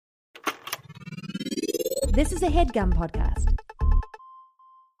This is a HeadGum podcast.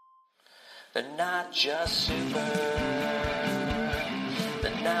 They're not just super,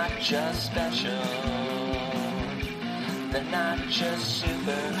 they're not just special. They're not just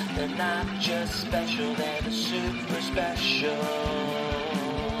super, they're not just special, they're the super specials.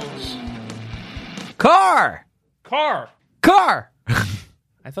 Car!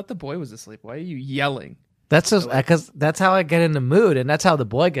 I thought the boy was asleep. Why are you yelling? That's just because that's how I get in the mood, and that's how the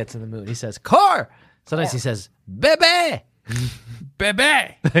boy gets in the mood. He says car. Sometimes he says bebe.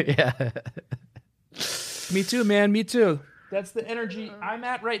 Bebe! Yeah. Me too, man. Me too. That's the energy I'm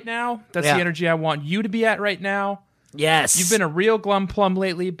at right now. That's Yeah. the energy I want you to be at right now. Yes. You've been a real glum plum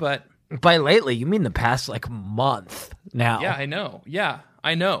lately, but By lately, you mean the past month now? yeah, I know. Yeah,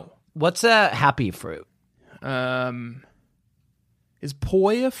 I know. What's a happy fruit? Is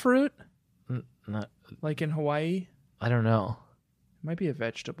poi a fruit? Not, Like in Hawaii? I don't know. It might be a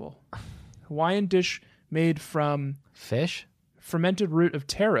vegetable. Hawaiian dish made from Fish? fermented root of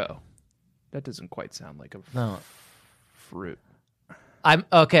taro. That doesn't quite sound like a No. fruit. I'm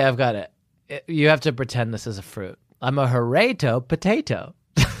okay. I've got it. You have to pretend this is a fruit. I'm a Horato potato.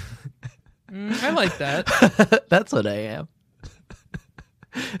 I like that. That's what I am.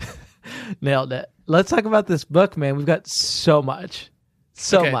 Nailed it. Let's talk about this book, man. We've got so much.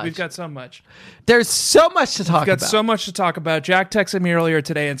 Okay, Much. we've got so much. There's so much to talk We've got about. so much to talk about. Jack texted me earlier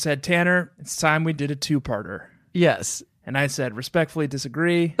today and said, Tanner, it's time we did a two-parter. Yes. And I said, respectfully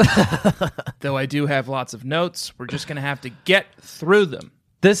disagree. Though I do have lots of notes. We're just going to have to get through them.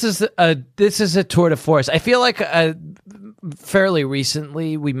 This is a tour de force. I feel like fairly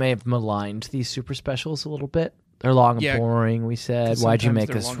recently we may have maligned these super specials a little bit. They're long and Yeah, boring, we said. 'cause Why'd you sometimes make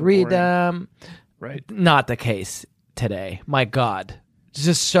they're us long and read boring. them? Right. Not the case today. My God.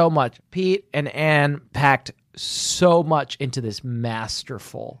 Just so much. Pete and Anne packed so much into this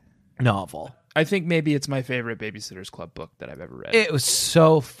masterful novel. I think maybe it's my favorite Babysitter's Club book that I've ever read. It was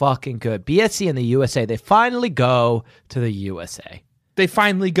so fucking good. BSC and the USA, they finally go to the USA. They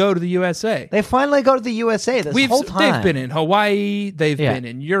finally go to the USA. They finally go to the USA this whole time. They've been in Hawaii. They've Yeah. been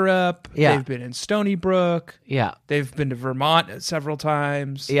in Europe. Yeah. They've been in Stony Brook. Yeah. They've been to Vermont several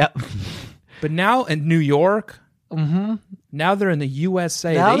times. Yep. But now in New York. Mm-hmm. Now they're in the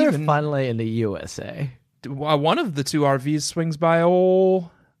USA. Now They they're even- finally in the USA. One of the two RVs swings by old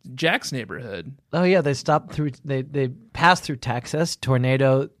Jack's neighborhood. Oh yeah, they stopped through. They passed through Texas,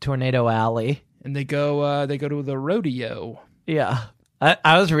 Tornado Alley. And they go to the rodeo. Yeah,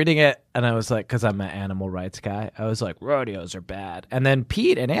 I was reading it and I was like, because I'm an animal rights guy, I was like, rodeos are bad. And then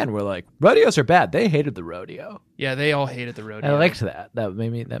Pete and Ann were like, rodeos are bad. They hated the rodeo. Yeah, they all hated the rodeo. I liked that. That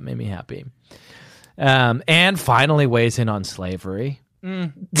made me happy. Anne finally weighs in on slavery.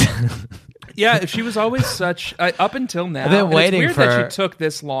 Yeah, she was always such up until now. I've been and waiting it's weird that for- she took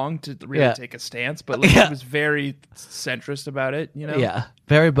this long to really Yeah. take a stance, but like Yeah. she was very centrist about it. You know? Yeah,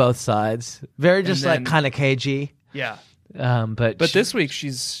 very both sides. Very just then- like kind of cagey. Yeah. But This week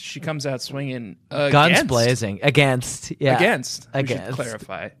she comes out swinging guns blazing against. Yeah, Against. We Against. should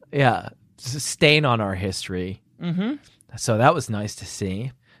clarify. Yeah, it's a stain on our history. Mm-hmm. So that was nice to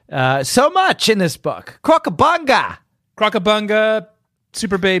see. So much in this book. Crocabunga. Crockabunga,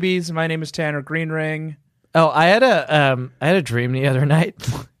 Super Babies. My name is Tanner Greenring. Oh, I had a dream the other night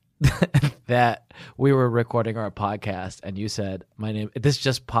that we were recording our podcast, and you said my name. This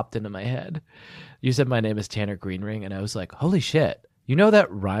just popped into my head. You said my name is Tanner Greenring, and I was like, "Holy shit!" You know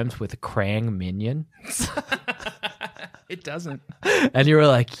that rhymes with Krang Minion? It doesn't. And you were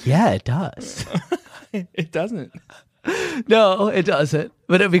like, "Yeah, it does." It doesn't. No, it doesn't.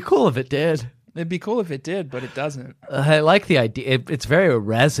 But it'd be cool if it did. It'd be cool if it did, but it doesn't. I like the idea. It's very a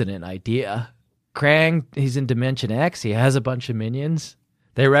resonant idea. Krang, he's in Dimension X. He has a bunch of minions.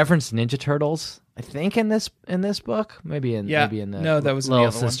 They reference Ninja Turtles, I think, in this book. Maybe in the No, that was in the little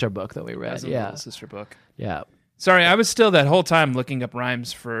other one. sister book that we read. As a Yeah, little sister book. yeah. Sorry, I was still that whole time looking up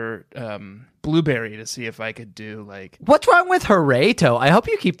rhymes for blueberry to see if I could do like. What's wrong with Horato? I hope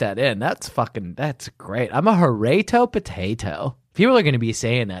you keep that in. That's great. I'm a Horato potato. People are going to be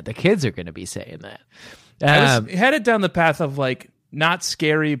saying that. The kids are going to be saying that. I was headed down the path of like not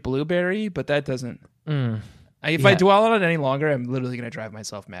scary blueberry, but that doesn't. If I dwell on it any longer, I'm literally going to drive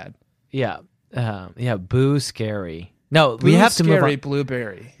myself mad. Yeah. Boo scary. No, we have to move Scary on.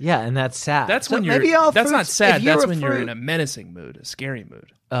 Blueberry. Yeah, and that's sad. That's So when you're. maybe all That's not fruits- sad. if you're That's a when you're fruit- in a menacing mood, a scary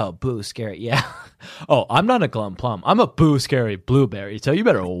mood. Oh, boo, scary. Yeah. Oh, I'm not a glum plum. I'm a boo, scary blueberry. So you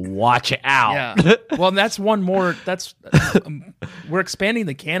better watch out. Yeah. Well, that's one more. That's we're expanding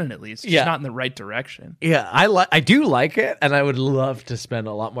the canon at least. It's Yeah. not in the right direction. Yeah, I do like it, and I would love to spend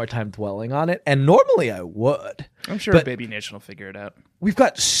a lot more time dwelling on it. And normally I would, I'm sure But- Baby Nation will figure it out. We've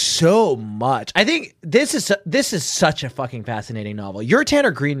got so much. I think this is such a fucking fascinating novel. You're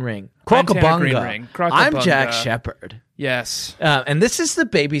Tanner Greenring. I'm Tanner Crocabunga. Greenring. I'm Jack Crocabunga. Shepard. Yes. And this is the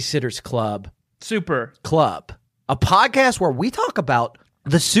Babysitters Club, a podcast where we talk about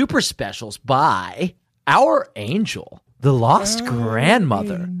the super specials by our angel, the lost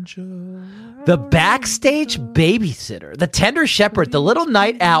grandmother, the backstage babysitter, the tender shepherd, the little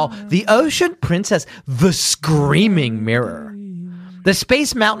night owl, the ocean princess, the screaming mirror, the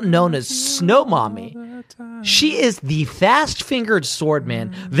space mountain known as Snow Mommy. She is the fast-fingered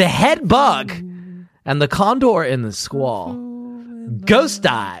swordman, the head bug, and the condor in the squall, Ghost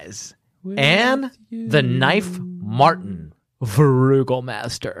Eyes, and the knife Martin, Frugal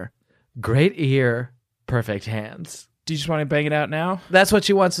Master. Great ear, perfect hands. Do you just want to bang it out now? That's what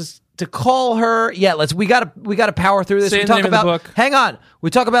she wants us to call her. Yeah, we gotta power through this. Say We the talk name of the about book. hang on. We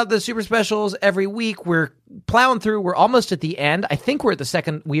talk about the super specials every week. We're plowing through. We're almost at the end. I think we're at the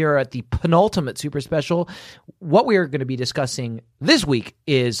second. We are at the penultimate super special. What we are going to be discussing this week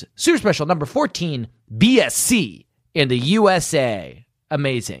is super special number 14, BSC in the USA.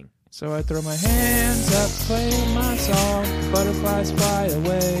 Amazing. So I throw my hands up, play my song, butterflies fly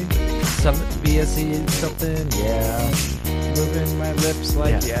away, Something BSC something. Yeah. moving my lips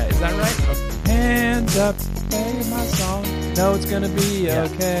like, Yeah. is that right? Hands up, play my song, know it's gonna be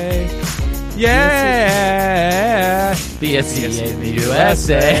okay. Yeah! BSC in the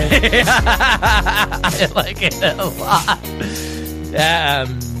USA. I like it a lot.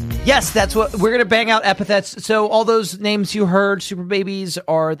 Yes, that's what we're going to bang out epithets. So all those names you heard, super babies,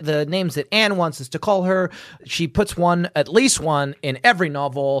 are the names that Anne wants us to call her. She puts at least one in every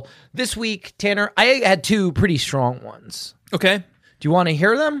novel. This week, Tanner, I had two pretty strong ones. Okay. Do you want to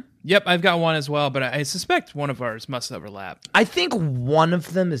hear them? Yep, I've got one as well, but I suspect one of ours must overlap. I think one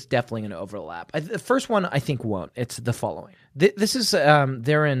of them is definitely going to overlap. The first one I think won't. It's the following. This is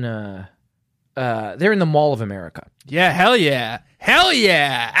they're in the Mall of America. Yeah, hell yeah. Hell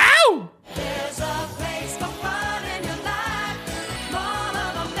yeah! Ow! There's a place for fun in your life, Mall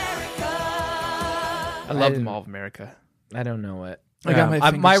of America. I love the Mall of America. I don't know it. I got my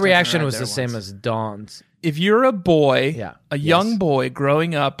finger my stuck reaction around was there the same once. as Dawn's. If you're a boy, Yeah. a Yes. young boy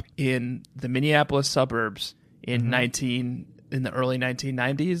growing up in the Minneapolis suburbs Mm-hmm. in the early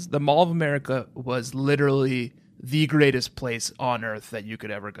 1990s, the Mall of America was literally the greatest place on earth that you could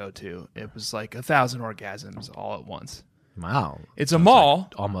ever go to. It was like 1,000 orgasms all at once. Wow, It's a mall.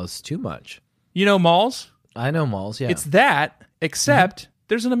 almost too much. You know malls? I know malls, yeah, It's that, except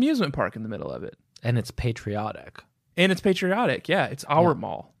there's an amusement park in the middle of it. and it's patriotic. And it's patriotic. Yeah, it's our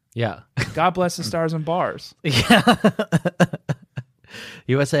mall. Yeah, God bless the stars and bars. yeah.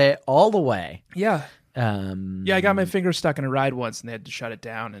 USA all the way. Yeah. Yeah, I got my finger stuck in a ride once and they had to shut it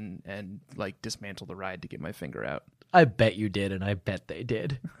down and like dismantle the ride to get my finger out. I bet you did, and I bet they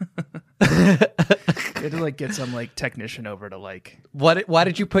did. They had to like get some like technician over to like, Why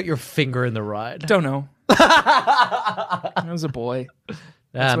did you put your finger in the ride? don't know. I was a boy.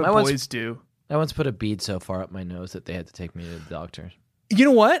 That's what I boys do. once put a bead so far up my nose that they had to take me to the doctor. You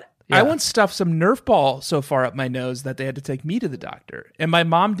know what? Yeah. I once stuffed some Nerf ball so far up my nose that they had to take me to the doctor. And my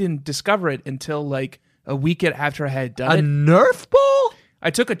mom didn't discover it until like a week after I had done A it. Nerf ball?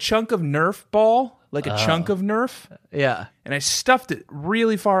 I took a chunk of Nerf ball, like a chunk of Nerf, Yeah. and I stuffed it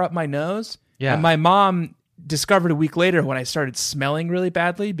really far up my nose. Yeah. And my mom discovered a week later when I started smelling really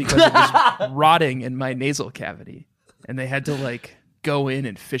badly because it was rotting in my nasal cavity. And they had to like go in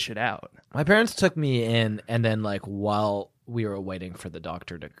and fish it out. My parents took me in, and then like while we were waiting for the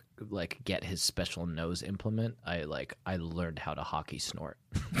doctor to like get his special nose implement, I learned how to hockey snort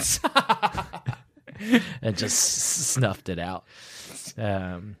and just snuffed it out.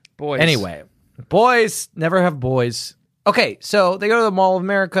 Boys. Anyway, boys never have boys. Okay, so they go to the Mall of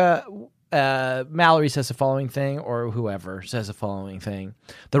America. Mallory says the following thing, or whoever says the following thing.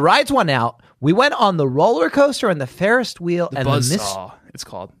 The rides went out. We went on the roller coaster and the Ferris wheel and the Buzzsaw, it's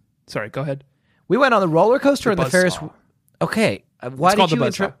called. Sorry, go ahead. We went on the roller coaster and the Ferris. Buzzsaw. Okay, why called did the you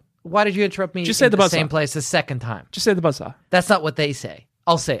Buzzsaw. interrupt? Why did you interrupt me? Just say in the the Buzzsaw. same place the second time. Just say the buzzsaw. That's not what they say.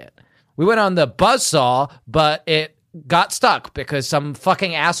 I'll say it. We went on the Buzzsaw, but it got stuck because some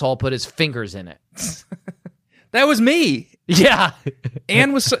fucking asshole put his fingers in it. That was me. Yeah.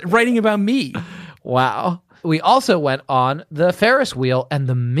 Anne was writing about me. Wow. We also went on the Ferris wheel and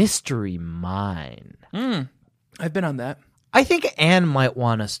the Mystery Mine. I've been on that. I think Anne might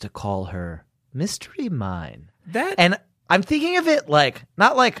want us to call her Mystery Mine. That And I'm thinking of it like,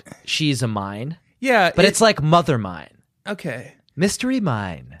 not like she's a mine, yeah, but it's like Mother Mine. okay. Mystery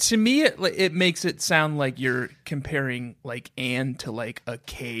Mine. To me, it makes it sound like you're comparing like Anne to like a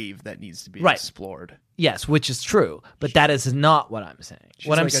cave that needs to be Right. explored. Yes, which is true, but that is not what I'm saying. She's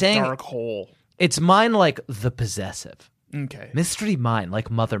What I'm like saying, a dark hole. it's mine like the possessive. Okay. Mystery Mine like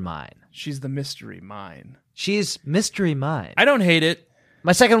Mother Mine. She's the mystery mine. She's Mystery Mine. I don't hate it.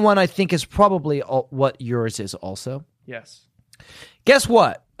 My second one, I think, is probably what yours is also. Yes. Guess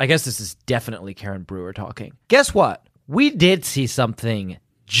what? I guess this is definitely Karen Brewer talking. Guess what? We did see something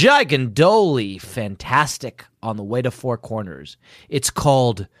gigandoli fantastic on the way to Four Corners. It's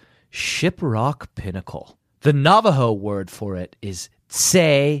called Shiprock Pinnacle. The Navajo word for it is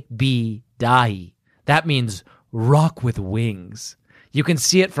Tse Bi Dai. That means rock with wings. You can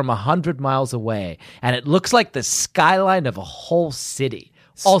see it from 100 miles away, and it looks like the skyline of a whole city.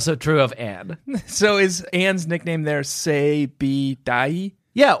 Also true of Anne. So is Anne's nickname there Say Be Dai?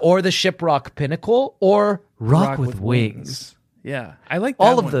 Yeah, or the Shiprock Pinnacle, or Rock with Wings. Yeah. I like that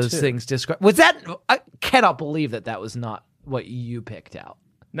All of one, those too. things describe. Was that? I cannot believe that was not what you picked out.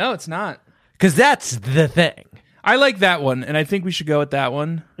 No, it's not. Because that's the thing. I like that one, and I think we should go with that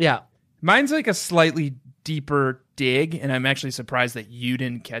one. Yeah. Mine's like a slightly deeper dig, and I'm actually surprised that you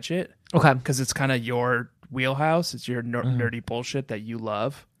didn't catch it Okay. because it's kind of your wheelhouse. It's your nerdy bullshit that you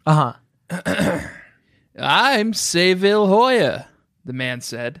love. Uh huh. I'm Sayville Hoya, the man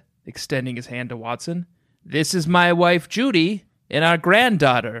said, extending his hand to Watson. This is my wife, Judy, and our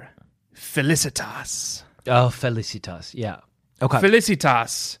granddaughter, Felicitas. Oh, Felicitas. Yeah. Okay.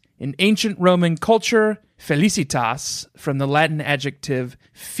 Felicitas. In ancient Roman culture, felicitas, from the Latin adjective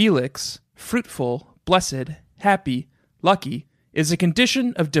felix, fruitful, blessed, happy, lucky, is a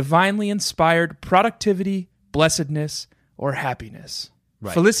condition of divinely inspired productivity, blessedness, or happiness.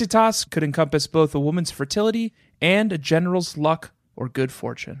 Right. Felicitas could encompass both a woman's fertility and a general's luck or good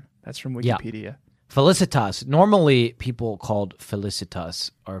fortune. That's from Yeah. Wikipedia. Felicitas. Normally, people called Felicitas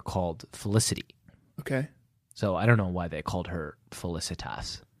are called Felicity. Okay. So I don't know why they called her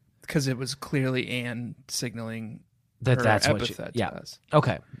Felicitas. Because it was clearly Anne signaling That her that's what she. epithet Yeah. to us.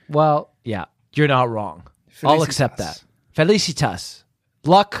 Okay. Well, yeah. You're not wrong. I'll accept that. Felicitas.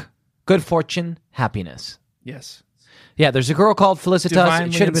 Luck, good fortune, happiness. Yes. Yeah, there's a girl called Felicitas. Divinely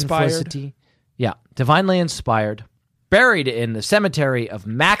It should have been inspired. Felicity. Yeah, divinely inspired. Buried in the cemetery of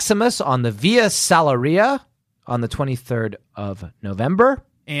Maximus on the Via Salaria on the 23rd of November.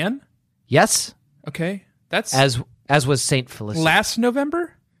 Anne? Yes, Okay. That's as was Saint Felicity. last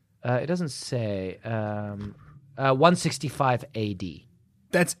November? It doesn't say 165 A.D.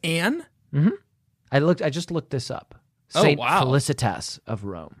 That's Anne? I just looked this up. Oh, Saint wow. Felicitas of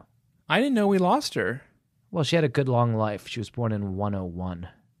Rome. I didn't know we lost her. Well, she had a good long life. She was born in 101.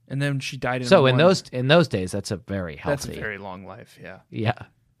 And then she died in So in one. those days, that's a very healthy. That's a very long life, yeah. Yeah,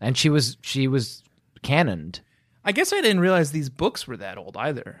 and she was canoned. I guess I didn't realize these books were that old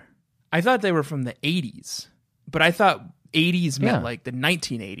either. I thought they were from the 80s. But I thought 80s meant Yeah. like the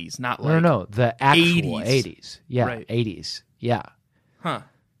 1980s, not like No, the actual 80s. 80s. Yeah, Right. 80s. Yeah. Huh.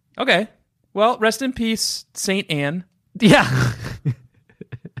 Okay. Well, rest in peace, Saint Anne. Yeah.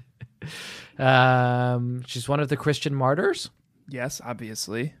 She's one of the Christian martyrs. Yes,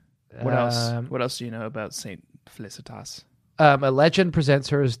 obviously. What else? Um, What else do you know about Saint Felicitas? A legend presents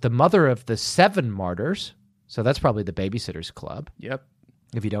her as the mother of the 7 martyrs. So that's probably the Babysitters Club, Yep.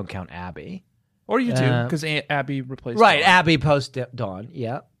 if you don't count Abby. Or you do, Uh, because Abby replaced Right, Dawn. Abby post Dawn.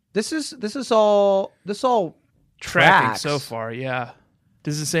 Yeah. This all Tracking tracks. so far, yeah.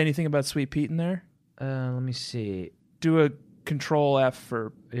 Does it say anything about Sweet Pete in there? Let me see. Do a Control F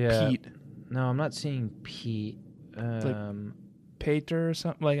for Yeah. Pete. No, I'm not seeing Pete. Pater or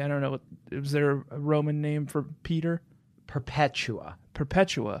something? Like, I don't know. Was there a Roman name for Peter? Perpetua.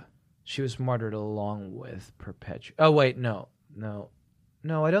 Perpetua. She was martyred along with Perpetua. Oh, wait, no,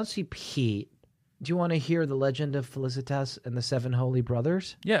 I don't see Pete. Do you want to hear the legend of Felicitas and the 7 holy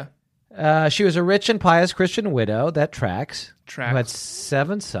brothers? Yeah. She was a rich and pious Christian widow. That tracks. Tracks. Who had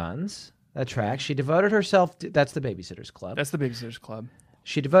 7 sons. That tracks. She devoted herself to, that's the Babysitters Club. That's the Babysitter's Club.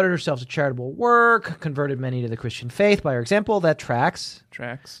 She devoted herself to charitable work, converted many to the Christian faith by her example. That tracks.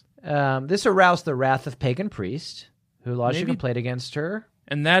 Tracks. This aroused the wrath of pagan priests who lodged a Maybe- complaint against her.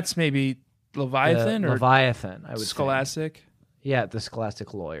 And that's maybe Leviathan or Leviathan, I would say. Scholastic. Yeah, the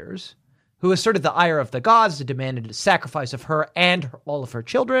scholastic lawyers, who asserted the ire of the gods and demanded a sacrifice of her and all of her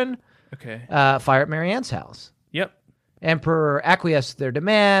children. Okay. Fire at Marianne's house. Yep. Emperor acquiesced to their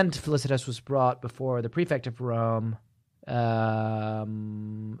demand. Felicitas was brought before the prefect of Rome,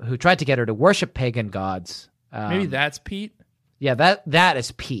 who tried to get her to worship pagan gods. Maybe that's Pete. Yeah, that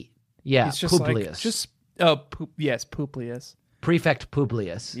is Pete. Yeah, He's just Publius. like yes, Publius. Prefect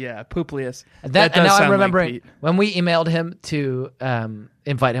Publius. Yeah, Publius. And That does and now sound I'm like remembering Pete. when we emailed him to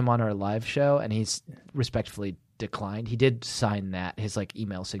invite him on our live show, and he's respectfully declined. He did sign that. His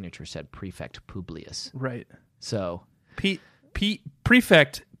email signature said Prefect Publius. Right. So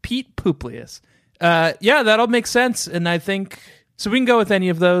Prefect Pete Publius. Yeah, that'll make sense. And I think so. We can go with any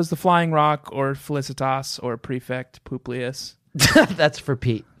of those: the Flying Rock, or Felicitas, or Prefect Publius. that's for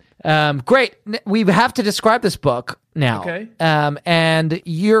Pete. Great. We have to describe this book now. Okay. And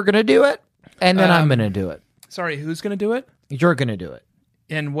you're gonna do it, and then I'm gonna do it. Sorry, who's going to do it? You're gonna do it.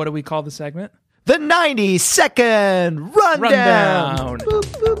 And what do we call the segment? The 90-second rundown. Rundown. Boop,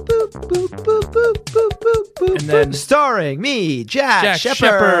 boop, boop, boop, boop, boop, boop, boop, boop, And then- starring me, Jack Jack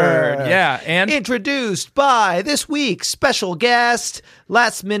Shepherd. Yeah, and Introduced by this week's special guest,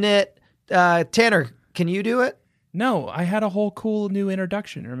 last minute. Tanner, can you do it? no, I had a whole cool new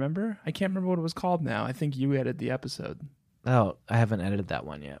introduction. Remember? I can't remember what it was called now. I think you edited the episode. Oh, I haven't edited that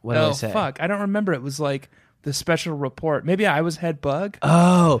one yet. What did I say? Fuck! I don't remember. It was like the special report. Maybe I was head bug.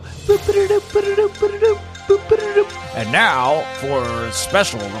 Oh. And now for a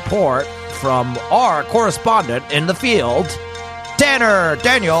special report from our correspondent in the field, Tanner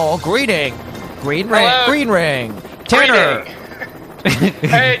Daniel Greenring. Hello. Greenring. Tanner.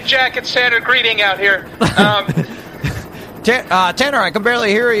 Hey, Jack, it's Tanner Greeting out here. Tanner, I can barely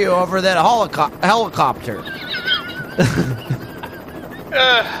hear you over that helicopter.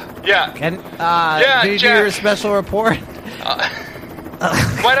 Yeah. Can Yeah, you do Jack. your special report?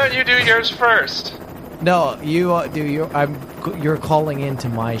 Why don't you do yours first? No, you do. You're calling into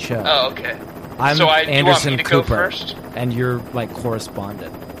my show. Oh, okay. I'm so you want Anderson me to go Cooper, first? and you're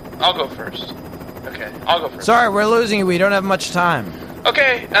correspondent. I'll go first. Okay, I'll go first. Sorry, we're losing you. We don't have much time.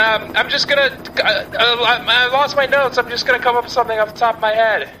 Okay, I'm just gonna... I lost my notes. I'm just gonna come up with something off the top of my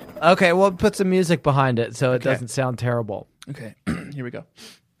head. Okay, we'll put some music behind it so it doesn't sound terrible. Okay, here we go.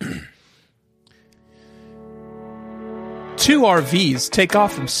 2 RVs take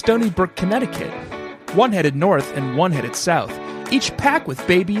off from Stony Brook, Connecticut. One headed north and one headed south, each packed with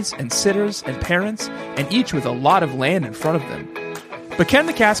babies and sitters and parents, and each with a lot of land in front of them. But can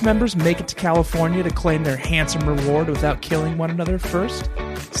the cast members make it to California to claim their handsome reward without killing one another first?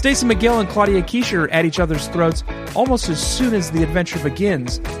 Stacey McGill and Claudia Keisha are at each other's throats almost as soon as the adventure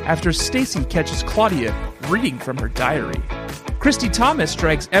begins, after Stacey catches Claudia reading from her diary. Christy Thomas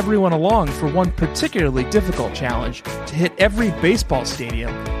drags everyone along for one particularly difficult challenge to hit every baseball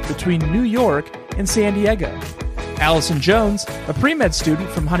stadium between New York and San Diego. Allison Jones, a pre-med student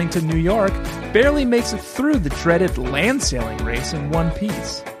from Huntington, New York, barely makes it through the dreaded land sailing race in one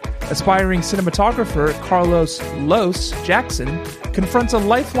piece. Aspiring cinematographer Carlos Los Jackson confronts a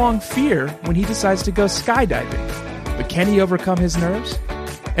lifelong fear when he decides to go skydiving. But can he overcome his nerves?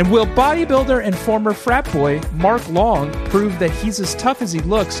 And will bodybuilder and former frat boy Mark Long prove that he's as tough as he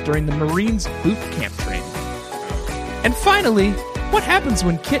looks during the Marines boot camp training? And finally, what happens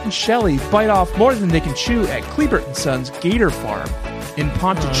when Kit and Shelley bite off more than they can chew at Klebert & Sons Gator Farm in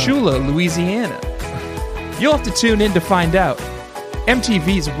Ponchatoula, Louisiana? You'll have to tune in to find out.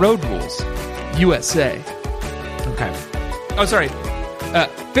 MTV's Road Rules, USA. Okay. Oh, sorry.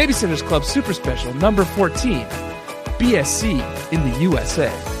 Babysitters Club Super Special, number 14. BSC in the USA.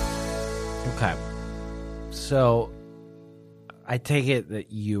 Okay. So, I take it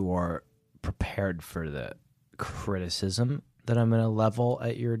that you are prepared for the criticism that I'm going to level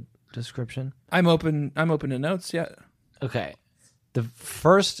at your description. I'm open to notes, yeah. Okay. The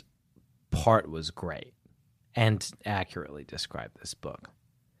first part was great and accurately described this book.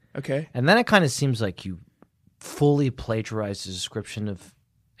 Okay. And then it kind of seems like you fully plagiarized the description of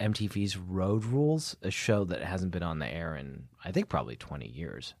MTV's Road Rules, a show that hasn't been on the air in, I think, probably 20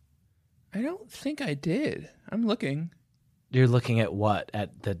 years. I don't think I did. I'm looking. You're looking at what?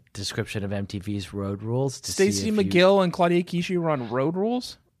 At the description of MTV's Road Rules? To see Stacey if you- McGill and Claudia Keisha were on Road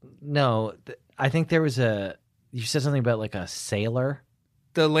Rules? No, I think there was you said something about like a sailor.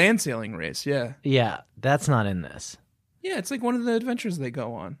 The land sailing race, yeah. Yeah, that's not in this. Yeah, it's like one of the adventures they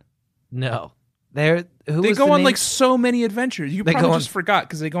go on. No. They go on like so many adventures. You They probably go on- just forgot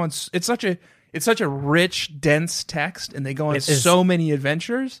because they go on. It's such a rich, dense text, and they go on It is- so many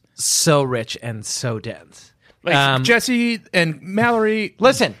adventures. so rich and so dense. Like Jesse and Mallory,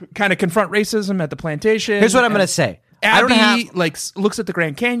 Listen. kind of confront racism at the plantation. Here's what I'm and going to say. I don't Abby have looks at the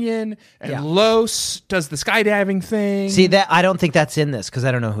Grand Canyon, and Yeah. Los does the skydiving thing. See that I don't think that's in this because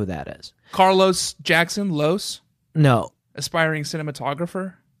I don't know who that is. Carlos Jackson, Los, No. aspiring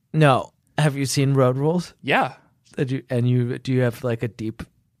cinematographer. No. Have you seen Road Rules? Yeah, Do you have like a deep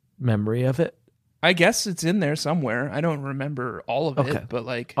memory of it? I guess it's in there somewhere. I don't remember all of Okay. it, but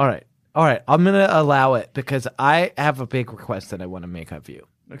like, All right. All right, I'm going to allow it because I have a big request that I want to make of you.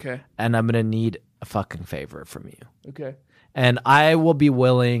 Okay. And I'm going to need a fucking favor from you. Okay. And I will be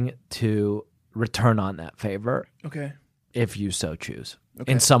willing to return on that favor Okay. if you so choose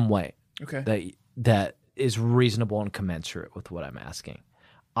Okay. in some way Okay. that is reasonable and commensurate with what I'm asking.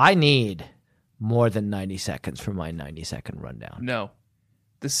 I need more than 90 seconds for my 90-second rundown. No.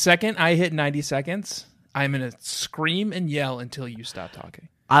 The second I hit 90 seconds, I'm going to scream and yell until you stop talking.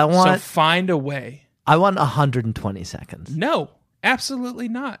 I So want find a way. 120 seconds No, absolutely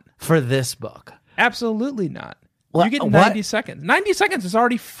not. for this book. Absolutely not. What- You get what? 90 seconds. 90 seconds is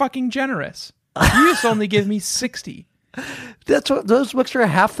already fucking generous. You just only give me 60. That's what those books are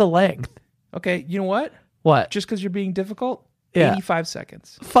half the length. Okay, you know what? What? Just because you're being difficult, Yeah. 85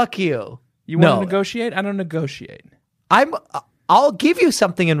 seconds. Fuck you. You want No. to negotiate? I don't negotiate. I'll give you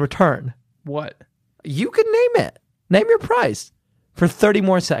something in return. What? You can name it. Name your price for 30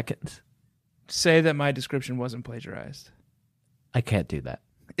 more seconds. Say that my description wasn't plagiarized. I can't do that.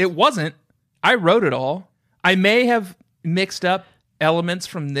 It wasn't. I wrote it all. I may have mixed up elements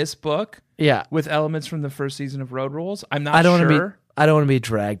from this book Yeah. with elements from the first season of Road Rules. I'm not I don't sure. want to be. I don't want to be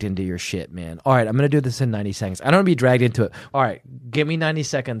dragged into your shit, man. All right, I'm gonna do this in 90 seconds. I don't want to be dragged into it. All right, give me 90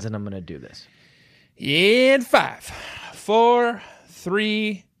 seconds, and I'm gonna do this. In 5, 4,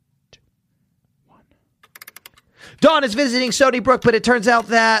 3. Dawn is visiting Stony Brook, but it turns out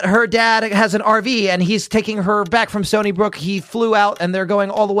that her dad has an RV and he's taking her back from Stony Brook. He flew out and they're going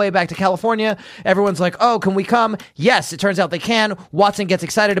all the way back to California. Everyone's like, oh, can we come? Yes, it turns out they can. Watson gets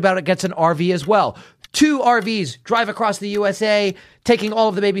excited about it, gets an RV as well. 2 RVs drive across the USA, taking all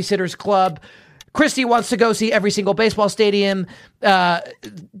of the Babysitters Club. Christy wants to go see every single baseball stadium.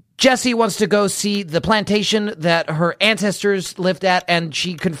 Jessie wants to go see the plantation that her ancestors lived at, and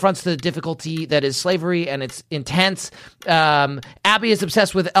she confronts the difficulty that is slavery, and it's intense. Abby is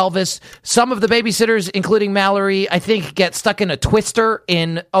obsessed with Elvis. Some of the babysitters, including Mallory, I think, get stuck in a twister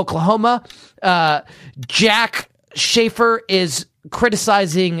in Oklahoma. Jack Schaefer is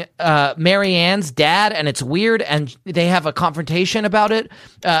criticizing Mary Ann's dad, and it's weird, and they have a confrontation about it.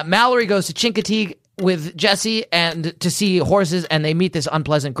 Mallory goes to Chincoteague with Jesse and to see horses, and they meet this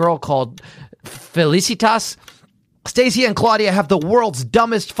unpleasant girl called Felicitas. Stacy and Claudia have the world's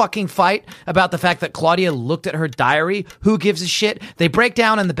dumbest fucking fight about the fact that Claudia looked at her diary. Who gives a shit? They break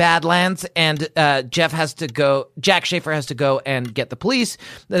down in the Badlands, and Jack Schaefer has to go and get the police.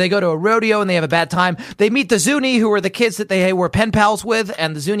 Then they go to a rodeo and they have a bad time. They meet the Zuni, who are the kids that they were pen pals with,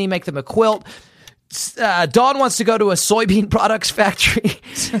 and the Zuni make them a quilt. Dawn wants to go to a soybean products factory,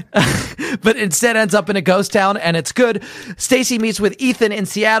 but instead ends up in a ghost town, and it's good. Stacy meets with Ethan in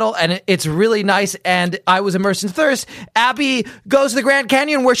Seattle, and it's really nice, and I was immersed in thirst. Abby goes to the Grand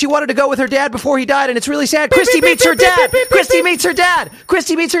Canyon, where she wanted to go with her dad before he died, and it's really sad. Christy meets her dad. Christy meets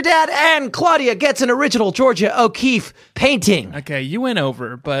her dad, and Claudia gets an original Georgia O'Keeffe painting. Okay, you went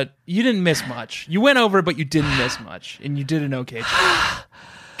over, but you didn't miss much. You went over, but you didn't miss much, and you did an okay job.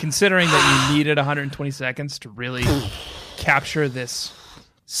 Considering that you needed 120 seconds to really capture this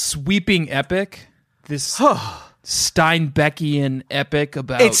sweeping epic, this Steinbeckian epic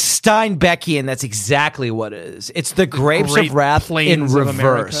about... It's Steinbeckian. That's exactly what it is. It's the Grapes Great of Wrath in Plains of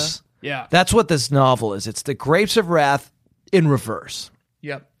America. reverse. Yeah. That's what this novel is. It's the Grapes of Wrath in reverse.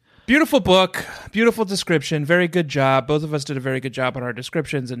 Yep. Beautiful book, beautiful description, very good job. Both of us did a very good job on our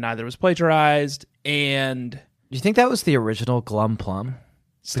descriptions, and neither was plagiarized. And Do you think that was the original Glum Plum?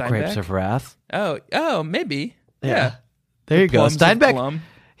 The Grapes Steinbeck? of Wrath? Oh, maybe. Yeah. There you go. Plums of Steinbeck. Glum.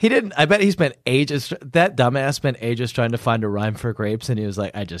 He didn't. I bet he spent ages. That dumbass spent ages trying to find a rhyme for grapes, and he was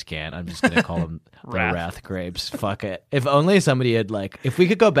like, "I just can't. I'm just gonna call them the Wrath. Wrath grapes. Fuck it. If only somebody had if we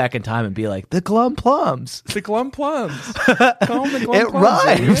could go back in time and be like the Glum Plums. The Glum Plums. Call them the Glum It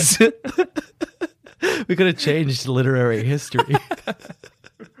Plums. rhymes. We could have changed literary history.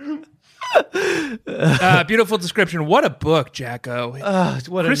 Beautiful description. What a book, Jacko.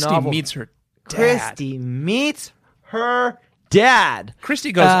 What Christy a novel. meets her dad. Christy meets her dad.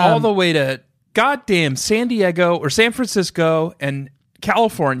 Christy goes all the way to goddamn San Diego or San Francisco and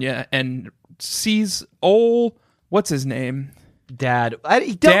California and sees what's his name? Dad.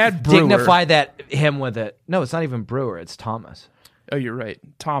 Don't Dad Brewer. dignify him with it. No, it's not even Brewer. It's Thomas. Oh, you're right.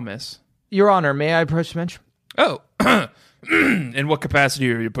 Thomas. Your Honor, may I approach the bench? Oh. In what capacity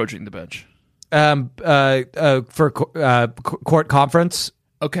are you approaching the bench? For court conference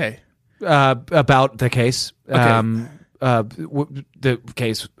Okay. about the case. Okay. The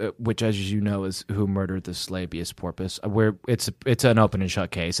case, which, as you know, is who murdered the Slabius Porpoise. Where it's an open and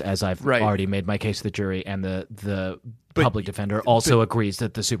shut case, as I've Right. already made my case to the jury, and the public defender also agrees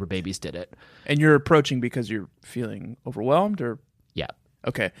that the super babies did it. And you're approaching because you're feeling overwhelmed or Yeah.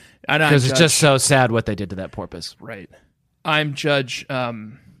 Okay. And I'm Because it's Judge- just so sad what they did to that porpoise. right. I'm Judge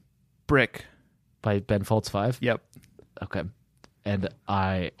Brick. By Ben Folds 5? Yep. Okay. And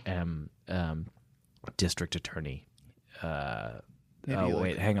I am District Attorney. Maybe Oh, like-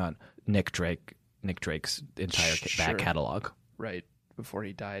 wait, hang on. Nick Drake's entire Sure. back catalog. Right. Before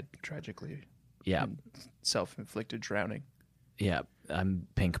he died tragically. Yeah. in self-inflicted drowning. Yeah. I'm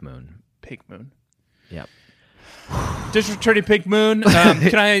Pink Moon. Pink Moon. Yeah. District Attorney Pink Moon.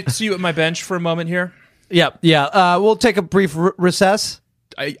 Can I see you at my bench for a moment here? Yeah, yeah. We'll take a brief recess.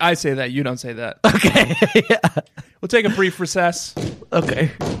 I say that. You don't say that. Okay. We'll take a brief recess.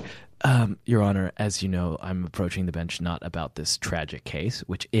 Okay. Your Honor, as you know, I'm approaching the bench not about this tragic case,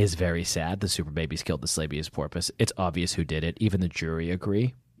 which is very sad. The super babies killed the Slabius porpoise. It's obvious who did it. Even the jury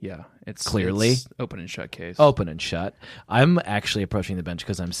agree. Yeah, it's Clearly. it's open and shut case. Open and shut. I'm actually approaching the bench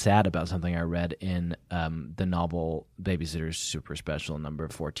because I'm sad about something I read in the novel Babysitter's Super Special number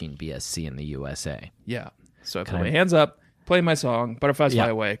 14 BSC in the USA. Yeah. So I put Can my I- hands up, play my song, Butterflies Yeah.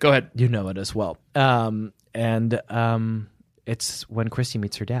 Fly Away. Go ahead. You know it as well. It's when Christy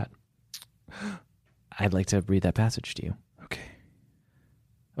meets her dad. I'd like to read that passage to you. Okay.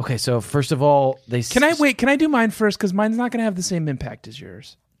 Okay, so first of all, Can I do mine first? Because mine's not going to have the same impact as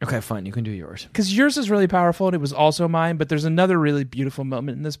yours. Okay, fine. You can do yours. Because yours is really powerful and it was also mine, but there's another really beautiful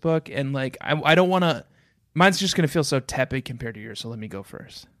moment in this book. And like, I don't want to, mine's just going to feel so tepid compared to yours. So let me go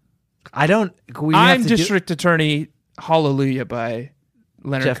first. I don't. I'm District Attorney Hallelujah by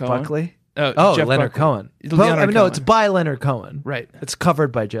Leonard Jeff Cohen. Buckley. Oh, Jeff Leonard Buckley. Cohen. Leonard No, Cohen. it's by Leonard Cohen. Right. It's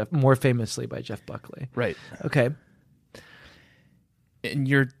covered by more famously by Jeff Buckley. Right. Okay. And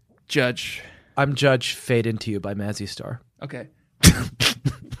you're Judge. I'm Judge Fade Into You by Mazzy Star. Okay.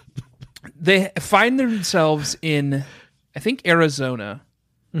 They find themselves in, I think, Arizona.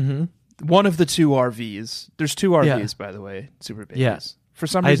 Mm-hmm. One of the two RVs. There's two RVs, Yeah. by the way. Super babies. Yeah. For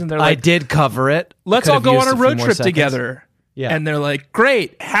some reason, they're I like, did cover it. let's Could all have go used on a few road more trip seconds. together. Yeah. And they're like,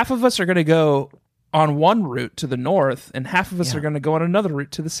 great. Half of us are going to go on one route to the north, and half of us Yeah. are going to go on another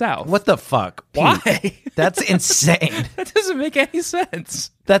route to the south. What the fuck? Pete? Why? That's insane. That doesn't make any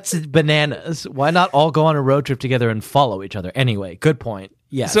sense. That's bananas. Why not all go on a road trip together and follow each other? Anyway, good point.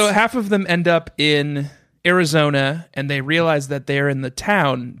 Yes. So half of them end up in Arizona, and they realize that they're in the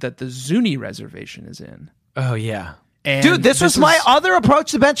town that the Zuni reservation is in. Oh yeah. And Dude, this was my is- other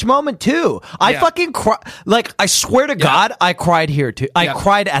approach to bench moment too. I Yeah. fucking like I swear to God, I cried here too. I Yeah.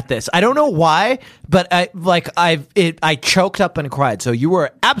 cried at this. I don't know why, but I choked up and cried. So you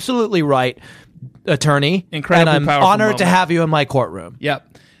were absolutely right, attorney. Incredibly and I'm powerful honored to moment. have you in my courtroom. Yep.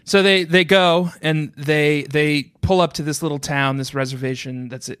 So they go and they pull up to this little town, this reservation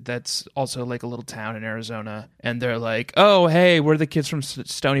that's also like a little town in Arizona, and they're like, "Oh, hey, we're the kids from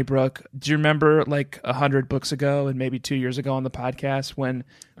Stony Brook. Do you remember like 100 books ago and maybe 2 years ago on the podcast when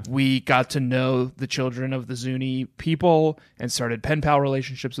we got to know the children of the Zuni people and started pen pal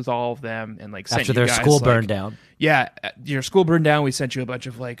relationships with all of them and like sent After you their guys, school like- burned down. Yeah, your school burned down. We sent you a bunch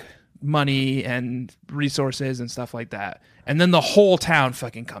of like money and resources and stuff like that. And then the whole town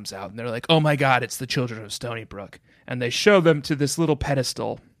fucking comes out and they're like, oh my God, it's the children of Stony Brook. And they show them to this little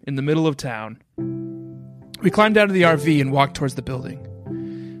pedestal in the middle of town. We climbed out of the RV and walked towards the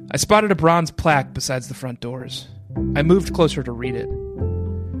building. I spotted a bronze plaque besides the front doors. I moved closer to read it.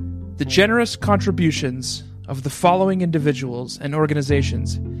 The generous contributions of the following individuals and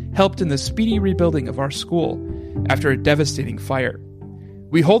organizations helped in the speedy rebuilding of our school after a devastating fire.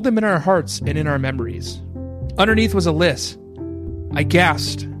 We hold them in our hearts and in our memories. Underneath was a list. I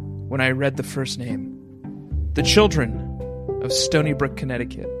gasped when I read the first name. The children of Stony Brook,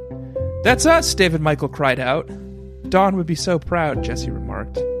 Connecticut. That's us, David Michael cried out. Dawn would be so proud, Jesse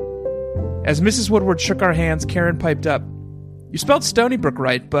remarked. As Mrs. Woodward shook our hands, Karen piped up. You spelled Stony Brook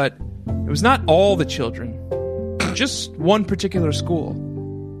right, but it was not all the children. Just one particular school.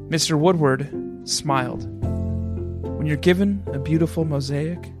 Mr. Woodward smiled. When you're given a beautiful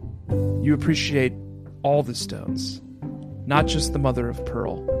mosaic, you appreciate all the stones, not just the mother of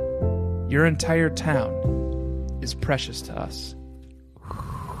pearl. Your entire town is precious to us.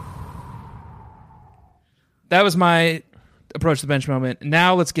 That was my approach to the bench moment.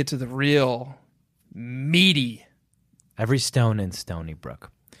 Now let's get to the real meaty. Every stone in Stony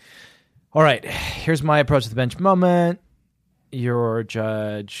Brook. All right, here's my approach to the bench moment. Your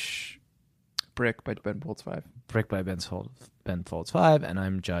Judge Brick by Ben Folds 5. Brick by Ben Folds 5, and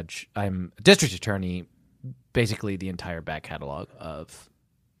I'm District Attorney, basically the entire back catalog of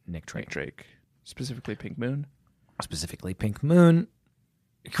Nick Drake. Drake. Specifically Pink Moon. Specifically Pink Moon.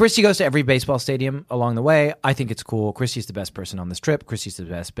 Christy goes to every baseball stadium along the way. I think it's cool. Christy's the best person on this trip. Christy's the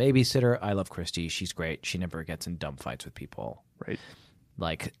best babysitter. I love Christy. She's great. She never gets in dumb fights with people. Right.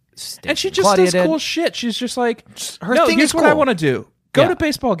 like. And she just Claudia does did. cool shit. She's just like, Her no, thing here's is what I cool. want to do. Go Yeah. to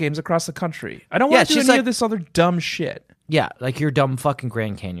baseball games across the country. I don't Yeah, want to do she's any like- of this other dumb shit. Yeah, like your dumb fucking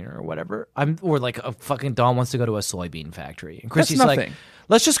Grand Canyon or whatever. Or like a fucking Dawn wants to go to a soybean factory. And Chrissy's like, nothing.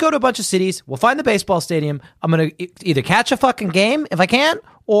 let's just go to a bunch of cities. We'll find the baseball stadium. I'm going to either catch a fucking game if I can,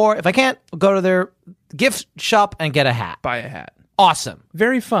 or if I can't, we'll go to their gift shop and get a hat. Buy a hat. Awesome.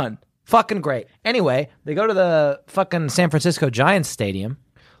 Very fun. Fucking great. Anyway, they go to the fucking San Francisco Giants stadium.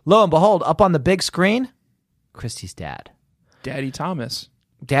 Lo and behold, up on the big screen, Christy's dad. Daddy Thomas.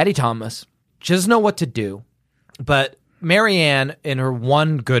 Daddy Thomas. She doesn't know what to do, but Marianne, in her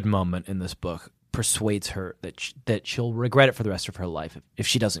one good moment in this book, persuades her that she'll regret it for the rest of her life if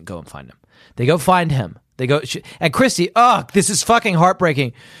she doesn't go and find him. They go find him. And Christy, this is fucking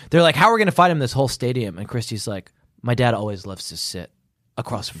heartbreaking. They're like, how are we going to find him this whole stadium? And Christy's like, my dad always loves to sit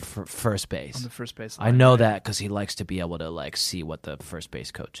across from first base. On the first base I line, know right? that because he likes to be able to like see what the first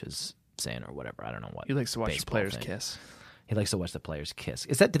base coach is saying or whatever. I don't know what. He likes to watch the baseball players thing. kiss. He likes to watch the players kiss.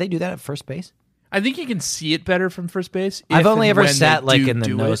 Do they do that at first base? I think you can see it better from first base. I've if only and ever when sat they like do in the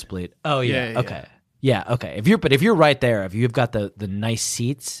do it. nosebleed. Oh yeah, Yeah, okay. Yeah, okay. If you're right there, if you've got the nice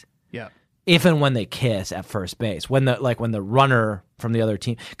seats, Yeah. if and when they kiss at first base, when the runner from the other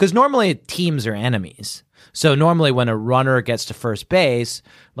team, because normally teams are enemies. So normally when a runner gets to first base,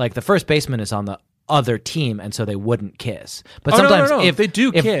 like the first baseman is on the other team, and so they wouldn't kiss. But sometimes no. if they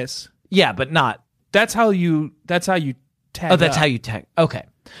do kiss, yeah, but not. that's how you tag. Oh, that's up. how you tag. Okay,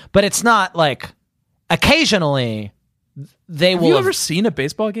 but it's not like occasionally they Have will. you ever seen a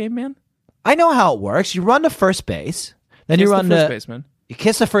baseball game, man? I know how it works. You run to first base, then you Kiss run the first to baseman. you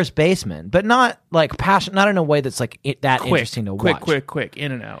kiss the first baseman, but not like passion, not in a way that's like that interesting to watch. Quick,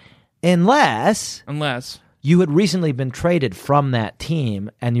 in and out. Unless Unless you had recently been traded from that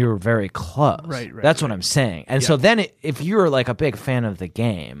team and you were very close. Right, That's what I'm saying. And so then if you're like a big fan of the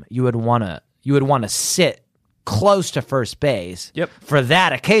game, you would want to sit close to first base Yep. for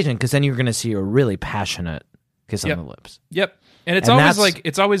that occasion, because then you're going to see a really passionate kiss Yep. on the lips. Yep. And it's And always that's-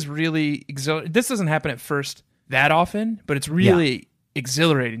 it's always really this doesn't happen at first that often, but it's really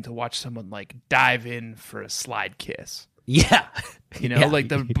exhilarating to watch someone like dive in for a slide kiss. Yeah. You know, Yeah. like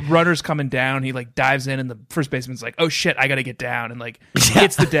the runner's coming down, he like dives in, and the first baseman's like, "Oh shit, I got to get down," and like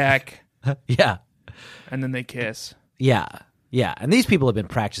hits the deck, Yeah. and then they kiss. Yeah. Yeah. And these people have been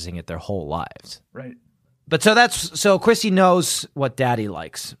practicing it their whole lives. Right. But so Chrissy knows what Daddy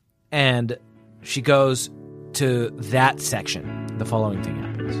likes, and she goes to that section. The following thing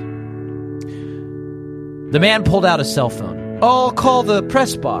happens. The man pulled out a cell phone. I'll call the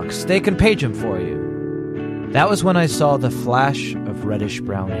press box. They can page him for you. That was when I saw the flash of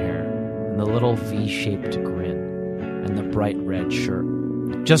reddish-brown hair and the little V-shaped grin and the bright red shirt.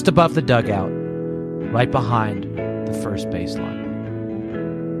 Just above the dugout, right behind the first baseline.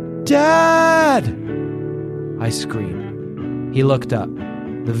 Dad! I screamed. He looked up.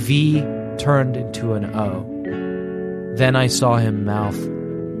 The V turned into an O. Then I saw him mouth,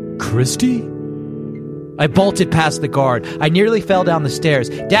 Christy? I bolted past the guard. I nearly fell down the stairs.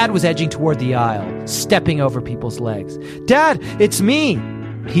 Dad was edging toward the aisle, stepping over people's legs. Dad, it's me!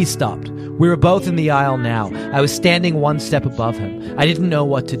 He stopped. We were both in the aisle now. I was standing one step above him. I didn't know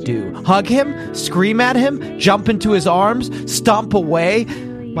what to do. Hug him? Scream at him? Jump into his arms? Stomp away?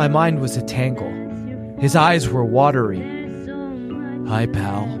 My mind was a tangle. His eyes were watery. Hi,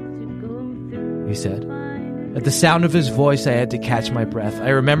 pal, he said. At the sound of his voice, I had to catch my breath. I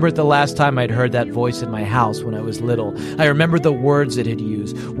remembered the last time I'd heard that voice in my house when I was little. I remembered the words it had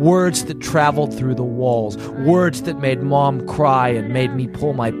used, words that traveled through the walls, words that made Mom cry and made me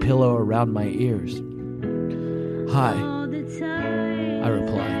pull my pillow around my ears. Hi, I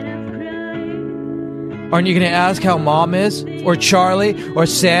replied. Aren't you going to ask how Mom is? Or Charlie? Or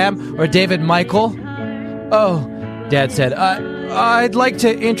Sam? Or David Michael? Oh, Dad said, I'd like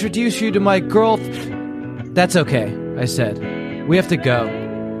to introduce you to my girlfriend. That's okay, I said. We have to go.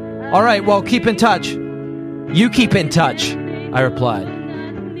 All right, well, keep in touch. You keep in touch, I replied.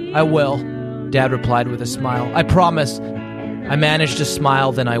 I will, Dad replied with a smile. I promise. I managed to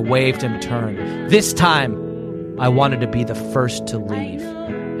smile, then I waved and turned. This time, I wanted to be the first to leave,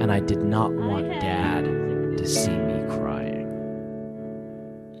 and I did not want Dad to see me crying.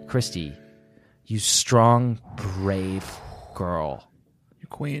 Christy, you strong, brave girl. You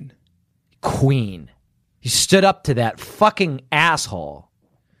queen. Queen. You stood up to that fucking asshole.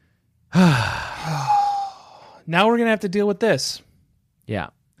 Now we're gonna have to deal with this, Yeah.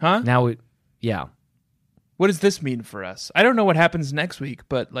 huh? Now we, yeah. What does this mean for us? I don't know what happens next week,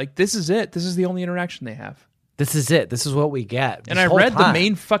 but like this is it. This is the only interaction they have. This is it. This is what we get. And This I whole read the time.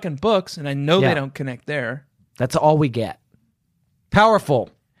 main fucking books, and I know Yeah. they don't connect there. That's all we get. Powerful.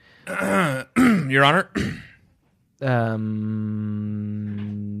 Your Honor.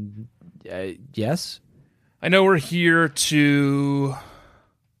 Yes. I know we're here to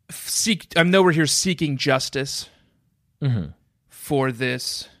seeking justice for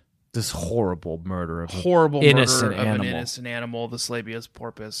this Horrible murder of horrible innocent murder of animal. an innocent animal, the Slabius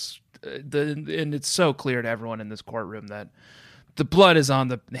porpoise. And it's so clear to everyone in this courtroom that the blood is on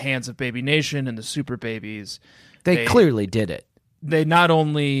the hands of Baby Nation and the super babies. They clearly did it. They not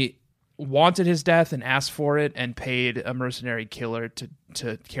only wanted his death and asked for it and paid a mercenary killer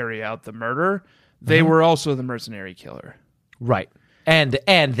to carry out the murder, they were also the mercenary killer. Right. And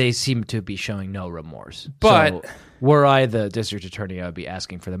they seem to be showing no remorse. But- so, were I the district attorney, I would be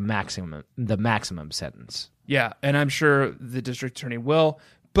asking for the maximum sentence. Yeah, and I'm sure the district attorney will.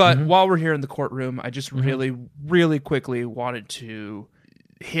 But while we're here in the courtroom, I just really, really quickly wanted to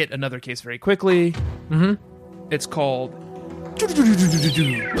hit another case very quickly. It's called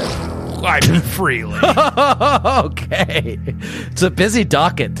I Beat Freely. Okay. It's a busy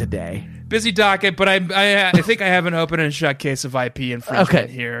docket today. Busy docket, but I think I have an open and shut case of IP infringement Okay.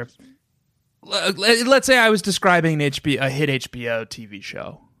 here. Let's say I was describing a hit HBO TV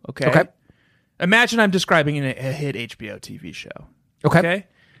show. Okay. Imagine I'm describing a hit HBO TV show. Okay.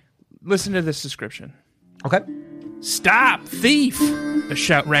 Listen to this description. Okay. Stop, thief! A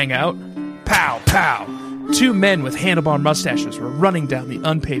shout rang out. Pow, pow. Two men with handlebar mustaches were running down the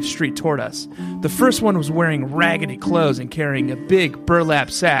unpaved street toward us. The first one was wearing raggedy clothes and carrying a big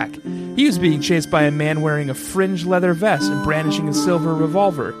burlap sack. He was being chased by a man wearing a fringed leather vest and brandishing a silver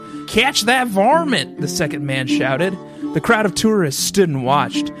revolver. Catch that varmint! The second man shouted. The crowd of tourists stood and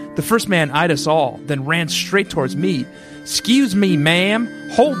watched. The first man eyed us all, then ran straight towards me. "Excuse me, ma'am.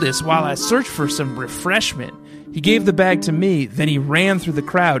 Hold this while I search for some refreshment." He gave the bag to me, then he ran through the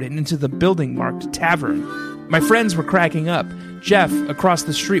crowd and into the building marked Tavern. My friends were cracking up. Jeff, across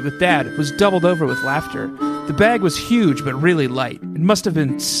the street with Dad, was doubled over with laughter. The bag was huge but really light. It must have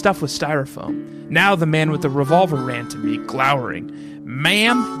been stuffed with styrofoam. Now the man with the revolver ran to me, glowering.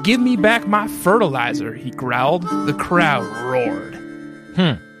 "Ma'am, give me back my fertilizer," he growled. The crowd roared.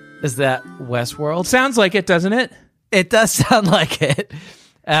 Is that Westworld? Sounds like it, doesn't it? It does sound like it.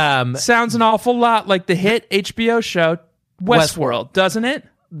 Sounds an awful lot like the hit HBO show Westworld, doesn't it?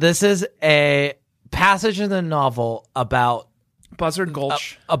 This is a passage in the novel about Buzzard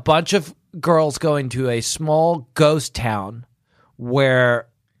Gulch. a bunch of girls going to a small ghost town where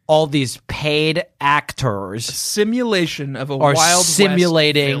all these paid actors Simulation of a are Wild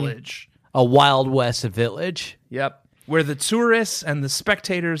simulating West village. a Wild West village. Yep. Where the tourists and the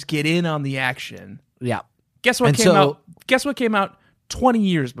spectators get in on the action. Yeah. Guess what And came so- out? Guess what came out 20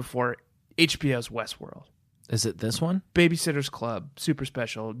 years before HBO's Westworld? Is it this one? Babysitter's Club, Super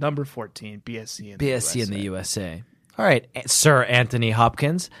Special, number 14, BSC in the BSC USA. in the USA. All right, Sir Anthony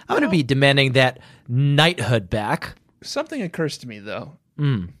Hopkins. I'm going to be demanding that knighthood back. Something occurs to me, though.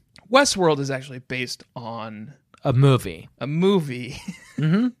 Westworld is actually based on A movie. a movie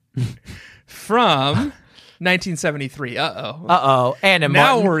from 1973. Uh-oh. Uh-oh. Anna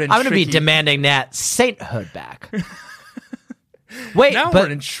Now Martin. we're in I'm going to be tricky- demanding that sainthood back. Wait, Now but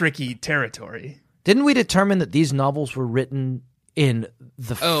we're in tricky territory. didn't we determine that these novels were written in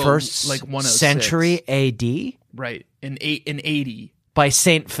the first like 106. century AD Right. In 80. by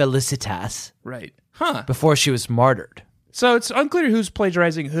Saint Felicitas Right. Huh. before she was martyred? So it's unclear who's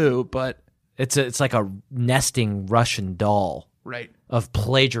plagiarizing who, but It's like a nesting Russian doll right. of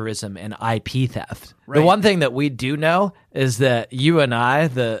plagiarism and IP theft. The Right. one thing that we do know is that you and I,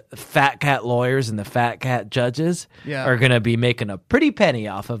 the fat cat lawyers and the fat cat judges, Yeah. are going to be making a pretty penny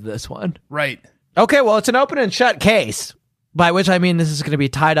off of this one. Right. Okay, well, it's an open and shut case, by which I mean this is going to be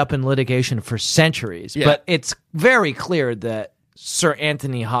tied up in litigation for centuries. Yeah. But it's very clear that Sir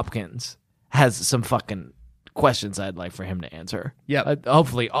Anthony Hopkins has some fucking questions I'd like for him to answer. Yep.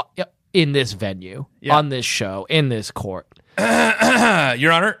 Hopefully in this venue, Yeah. on this show, in this court.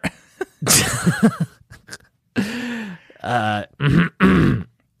 Your Honor.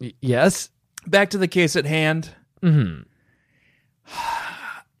 Yes? Back to the case at hand.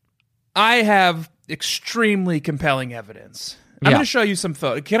 I have extremely compelling evidence. I'm Yeah. going to show you some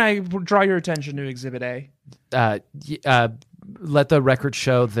photos. Can I draw your attention to Exhibit A? Let the record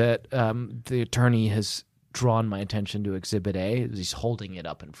show that the attorney has drawn my attention to Exhibit A. He's holding it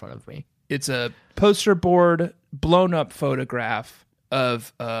up in front of me. It's a poster board, blown up photograph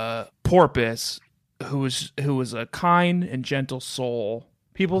of a porpoise who was a kind and gentle soul.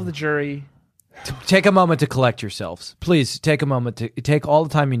 People of the jury, Take a moment to collect yourselves. Please take a moment to take all the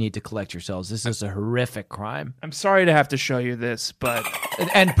time you need to collect yourselves. This is a horrific crime. I'm sorry to have to show you this, but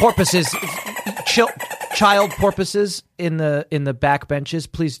And porpoises, child porpoises in the back benches,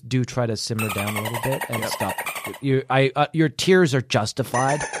 please do try to simmer down a little bit and stop. Your tears are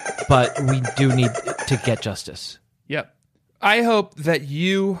justified, but we do need to get justice. Yep. I hope that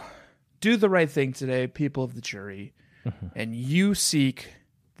you do the right thing today, people of the jury, and you seek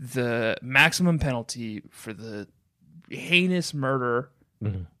the maximum penalty for the heinous murder,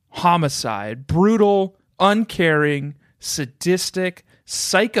 homicide, brutal, uncaring, sadistic,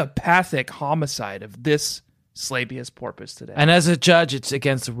 psychopathic homicide of this Slabius porpoise today. And as a judge, it's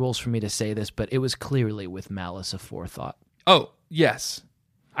against the rules for me to say this, but it was clearly with malice aforethought. Oh, yes.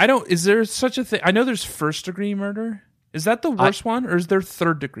 Is there such a thing? I know there's first degree murder. Is that the worst one, or is there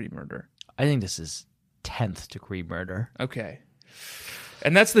third degree murder? I think this is 10th degree murder. Okay.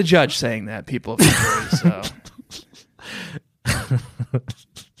 And that's the judge saying that, people of the jury, so.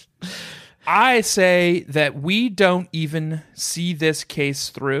 I say that we don't even see this case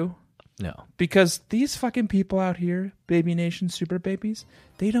through. No. Because these fucking people out here, Baby Nation super babies,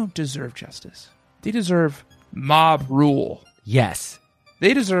 they don't deserve justice. They deserve mob rule. Yes.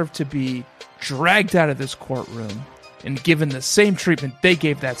 They deserve to be dragged out of this courtroom and given the same treatment they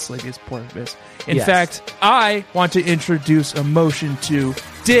gave that Slabius porpoise. In fact, I want to introduce a motion to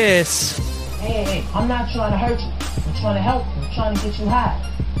Hey, I'm not trying to hurt you. I'm trying to help you. I'm trying to get you high.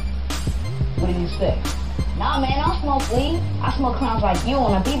 What do you think? Nah, man, I don't smoke weed. I smoke clowns like you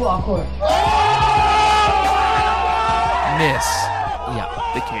on a b-ball court. miss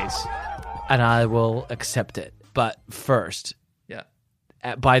Yeah. the case. And I will accept it. But first, Yeah.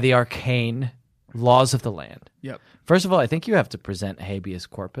 by the arcane laws of the land. Yep. First of all, I think you have to present habeas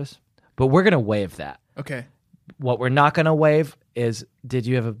corpus, but we're going to waive that. Okay. What we're not going to waive is, did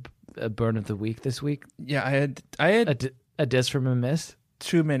you have a burn of the week this week? Yeah, I had A diss from a miss?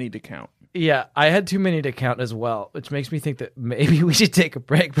 too many to count. Yeah, I had too many to count as well, which makes me think that maybe we should take a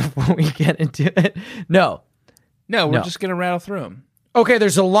break before we get into it. No, We're just gonna rattle through them. Okay,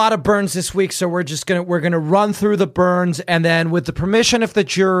 there's a lot of burns this week, so we're gonna run through the burns, and then with the permission of the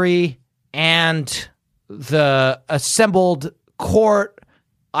jury and the assembled court,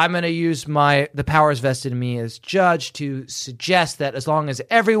 I'm gonna use the powers vested in me as judge to suggest that as long as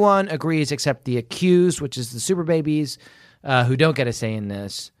everyone agrees except the accused, which is the super babies, who don't get a say in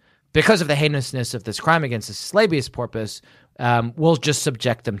this, because of the heinousness of this crime against the Slabius porpoise, we'll just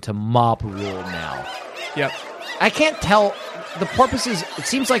subject them to mob rule now. Yep. I can't tell. The porpoises, it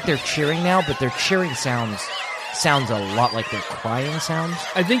seems like they're cheering now, but their cheering sounds a lot like their crying sounds.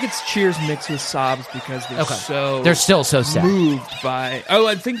 I think it's cheers mixed with sobs because They're still so sad. moved by. Oh,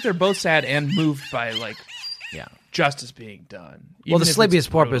 I think they're both sad and moved by justice being done. Well, the Even if Slabius it's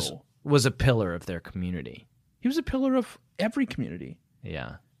porpoise brutal. was a pillar of their community. He was a pillar of every community.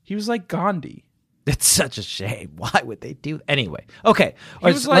 Yeah. He was like Gandhi. It's such a shame. Why would they do? Anyway, okay. He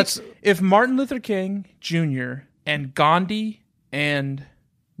was like if Martin Luther King Jr. and Gandhi and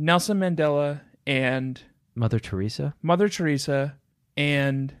Nelson Mandela and Mother Teresa? Mother Teresa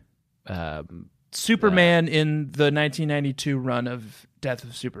and Superman in the 1992 run of Death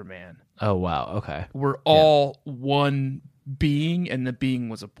of Superman Oh, wow. Okay. were all one being, and the being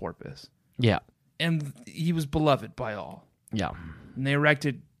was a porpoise. Yeah. And he was beloved by all. Yeah. And they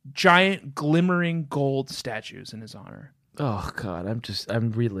erected giant glimmering gold statues in his honor. Oh, God.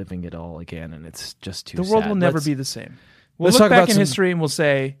 I'm reliving it all again, and it's just too The world sad. will never Let's- be the same. We'll let's look talk back about in some- history and we'll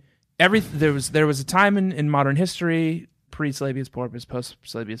say there was a time in modern history, pre-Slabius porpoise,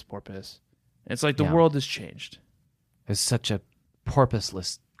 post-Slabius porpoise. It's like the Yeah. world has changed. It's such a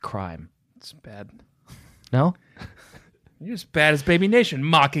porpoiseless crime. It's bad. No? You're as bad as Baby Nation,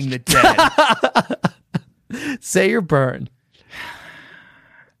 mocking the dead. Say your burn.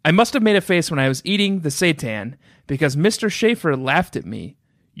 I must have made a face when I was eating the seitan because Mr. Schaefer laughed at me.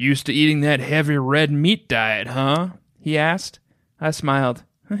 Used to eating that heavy red meat diet, huh? He asked. I smiled.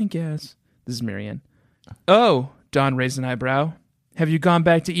 I guess. This is Marianne. Oh, Don raised an eyebrow. Have you gone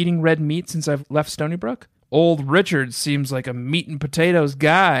back to eating red meat since I've left Stony Brook? Old Richard seems like a meat and potatoes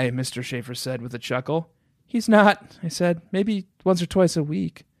guy, Mr. Schaefer said with a chuckle. He's not, I said. Maybe once or twice a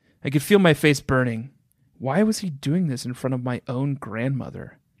week. I could feel my face burning. Why was he doing this in front of my own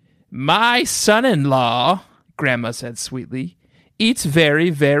grandmother? My son-in-law, Grandma said sweetly, eats very,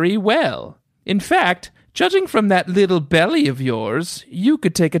 very well. In fact, judging from that little belly of yours, you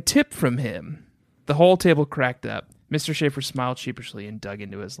could take a tip from him. The whole table cracked up. Mr. Schaefer smiled sheepishly and dug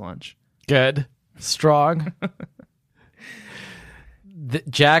into his lunch. Good. Strong.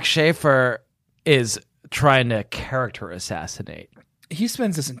 Jack Schaefer is trying to character assassinate He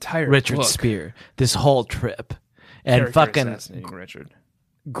spends this entire Richard book Spear this whole trip. And character fucking assassinating Richard.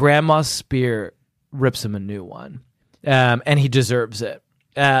 Grandma Spear rips him a new one. And he deserves it.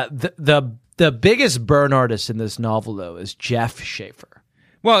 The The biggest burn artist in this novel, though, is Jeff Schaefer.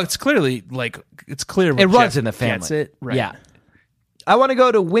 Well, it's clearly it's clear. It runs Jeff in the family. gets it. Right. Yeah. I want to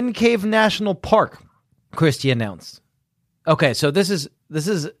go to Wind Cave National Park, Christy announced. Okay, so this is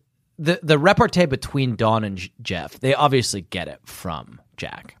the repartee between Dawn and Jeff. They obviously get it from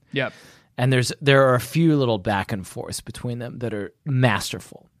Jack. Yep. And there are a few little back and forths between them that are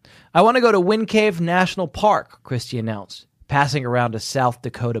masterful. I want to go to Wind Cave National Park, Christy announced, passing around a South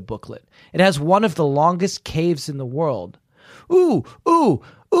Dakota booklet. It has one of the longest caves in the world. Ooh,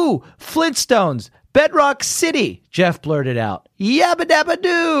 Flintstones, Bedrock City, Jeff blurted out. Yabba dabba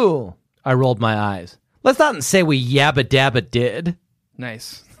doo. I rolled my eyes. Let's not say we yabba dabba did.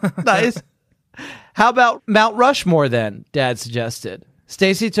 Nice. Nice. How about Mount Rushmore then? Dad suggested.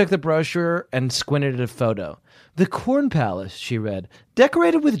 Stacy took the brochure and squinted at a photo. The Corn Palace, she read,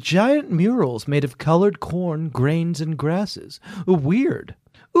 decorated with giant murals made of colored corn, grains, and grasses. Weird.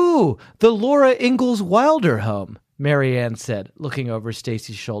 Ooh, the Laura Ingalls Wilder home, Marianne said, looking over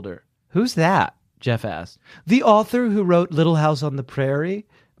Stacy's shoulder. Who's that? Jeff asked. The author who wrote Little House on the Prairie,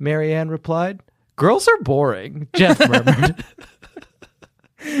 Marianne replied. Girls are boring, Jeff murmured.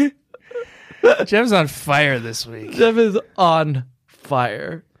 Jeff's on fire this week. Jeff is on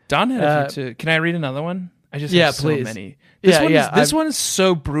fire. Don had a few too. Can I read another one? I just Yeah, have so please. many. This one is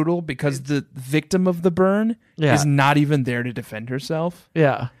so brutal because the victim of the burn is not even there to defend herself.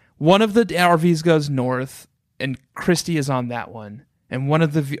 Yeah. One of the RVs goes north, and Christy is on that one. And one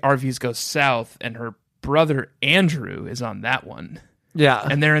of the RVs goes south, and her brother Andrew is on that one. Yeah.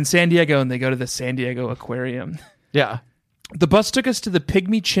 And they're in San Diego, and they go to the San Diego Aquarium. Yeah. The bus took us to the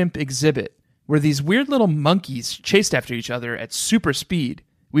Pygmy Chimp exhibit, where these weird little monkeys chased after each other at super speed.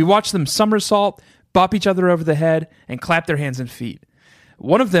 We watched them somersault, bop each other over the head, and clap their hands and feet.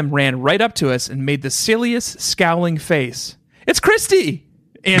 One of them ran right up to us and made the silliest, scowling face. It's Christy!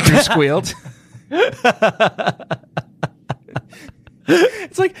 Andrew squealed.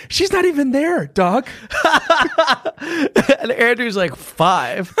 It's like, she's not even there, dog. And Andrew's like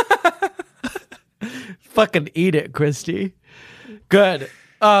 5. Fucking eat it, Christy. Good.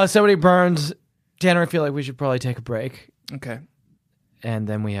 So many burns. Tanner, I feel like we should probably take a break. Okay. And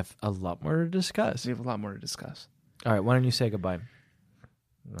then we have a lot more to discuss. We have a lot more to discuss. All right, why don't you say goodbye?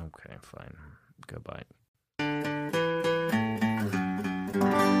 Okay, fine. Goodbye.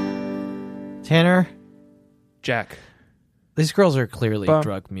 Tanner, Jack. these girls are clearly Bum.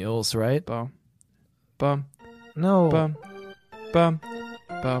 drug mules, right? Bum. Bum. No. Bum. Bum.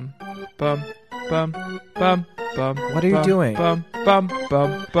 Bum. Bum. Bum. Bum. Bum. What are you doing? Bum. Bum.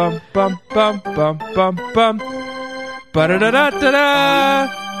 Bum. Bum. Bum. Bum. Bum. Bum. Bum.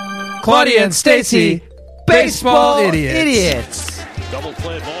 Ba-da-da-da-da-da! Claudia and Stacy, baseball idiots. Double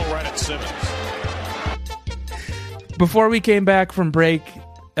play ball right at Simmons. Before we came back from break,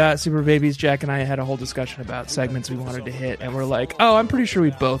 Super Babies, Jack and I had a whole discussion about segments we wanted to hit, and we're like, oh, I'm pretty sure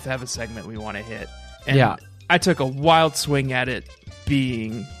we both have a segment we want to hit. And Yeah. I took a wild swing at it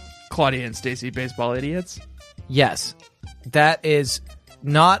being Claudia and Stacy, baseball idiots. Yes. That is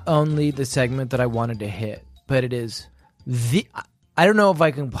not only the segment that I wanted to hit, but it is I don't know if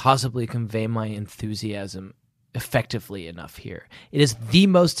I can possibly convey my enthusiasm effectively enough here. It is the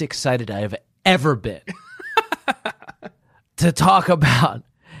most excited I have ever been to talk about,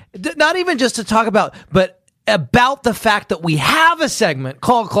 not even just to talk about, but about the fact that we have a segment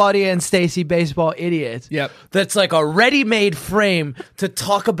called Claudia and Stacy Baseball Idiots. Yep. That's like a ready-made frame to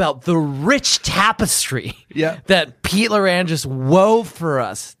talk about the rich tapestry Yep. that Pete Loran just wove for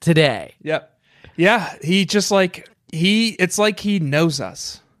us today. Yep. Yeah, he just like, it's like he knows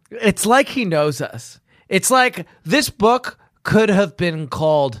us. It's like he knows us. It's like this book could have been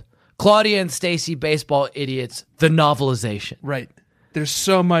called Claudia and Stacy Baseball Idiots, the novelization. Right. There's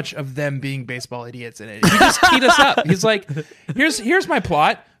so much of them being baseball idiots in it. He just teed us up. He's like, here's my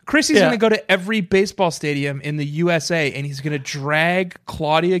plot. Chrissy's going to go to every baseball stadium in the USA, and he's going to drag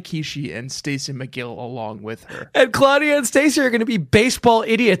Claudia Kishi and Stacey McGill along with her. And Claudia and Stacy are going to be baseball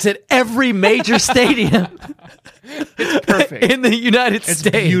idiots at every major stadium. It's perfect. In the United It's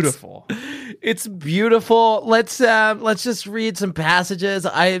States. beautiful. It's beautiful. Let's just read some passages.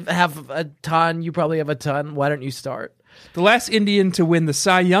 I have a ton. You probably have a ton. Why don't you start? The last Indian to win the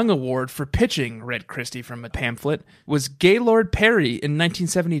Cy Young Award for pitching, read Christie from a pamphlet, was Gaylord Perry in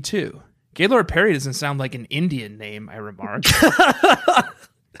 1972. Gaylord Perry doesn't sound like an Indian name, I remarked.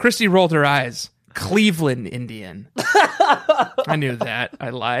 Christie rolled her eyes. Cleveland Indian. I knew that. I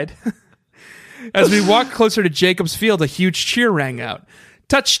lied. As we walked closer to Jacobs Field, a huge cheer rang out.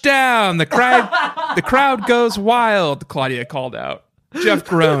 Touchdown! The crowd goes wild, Claudia called out. Jeff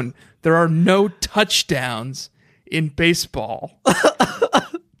groaned. There are no touchdowns in baseball.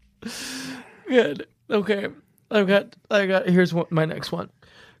 Good. Okay. I got. Here's my next one.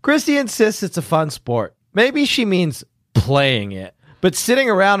 Christy insists it's a fun sport. Maybe she means playing it. But sitting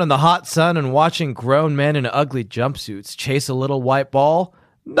around in the hot sun and watching grown men in ugly jumpsuits chase a little white ball,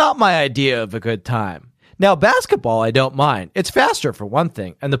 not my idea of a good time. Now, basketball, I don't mind. It's faster for one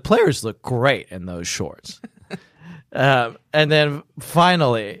thing, and the players look great in those shorts. And then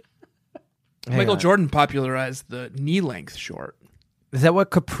finally, Michael Jordan popularized the knee-length short. Is that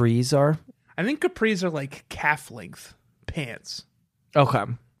what capris are? I think capris are like calf-length pants. Okay.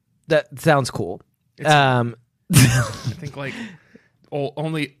 That sounds cool. I think like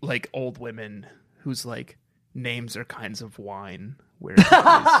only like old women whose like names are kinds of wine wear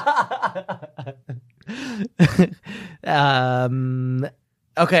capris.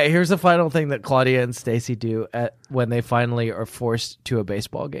 Okay, here's the final thing that Claudia and Stacy do when they finally are forced to a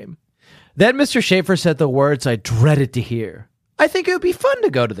baseball game. Then Mr. Schaefer said the words I dreaded to hear. I think it would be fun to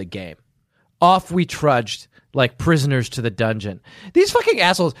go to the game. Off we trudged like prisoners to the dungeon. These fucking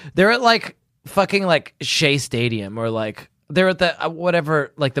assholes, they're at like fucking like Shea Stadium or like they're at the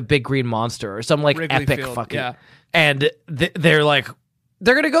whatever, like the Big Green Monster or some like Wrigley epic Field, fucking. yeah. And they're like,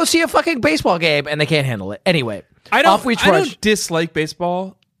 they're going to go see a fucking baseball game and they can't handle it. Anyway, I off we trudge. don't dislike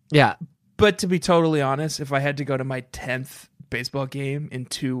baseball, Yeah. but to be totally honest, if I had to go to my 10th baseball game in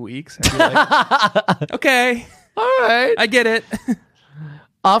 2 weeks, I'd be like, okay, All right. I get it.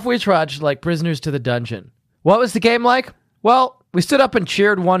 Off we trudged like prisoners to the dungeon. What was the game like? Well, we stood up and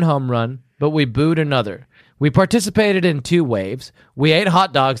cheered one home run, but we booed another. We participated in 2 waves. We ate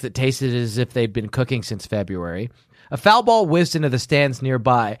hot dogs that tasted as if they'd been cooking since February. A foul ball whizzed into the stands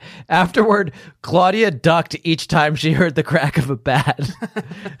nearby. Afterward, Claudia ducked each time she heard the crack of a bat.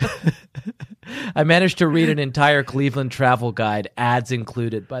 I managed to read an entire Cleveland travel guide, ads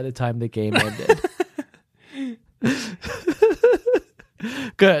included, by the time the game ended.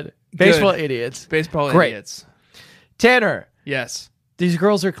 Good. Baseball idiots. Baseball Great. idiots. Tanner, Yes. these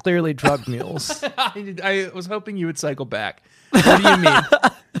girls are clearly drug mules. I was hoping you would cycle back. What do you mean?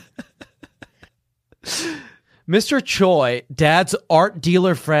 Mr. Choi, Dad's art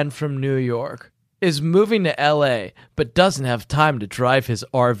dealer friend from New York, is moving to L.A., but doesn't have time to drive his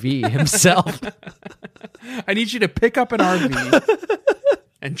RV himself. I need you to pick up an RV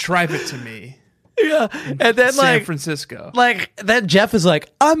and drive it to me. Yeah. And then, San Francisco. Then Jeff is like,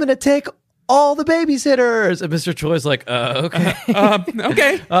 I'm going to take all the babysitters. And Mr. Choi's like, okay.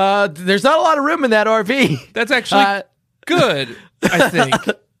 Okay. There's not a lot of room in that RV. That's actually good, I think.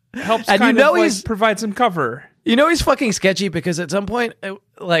 Helps And kind you know of like, he's- provide some cover. You know he's fucking sketchy because at some point,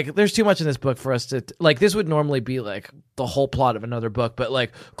 like, there's too much in this book for us to like. This would normally be like the whole plot of another book, but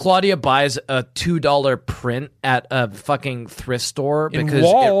like Claudia buys a $2 print at a fucking thrift store In because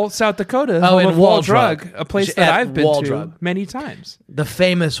Wall, South Dakota. Oh, home in of Wall Wall Drug, Drug. a place At that I've been Wall to Drug. many times. the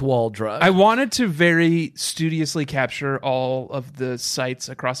famous Wall Drug. I wanted to very studiously capture all of the sites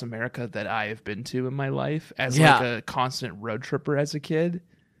across America that I have been to in my life as Yeah. like a constant road tripper as a kid.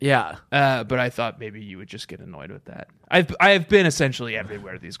 yeah, But I thought maybe you would just get annoyed with that. I have been essentially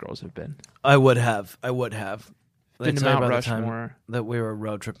everywhere these girls have been. I would have. Been Been to Mount Rushmore. That we were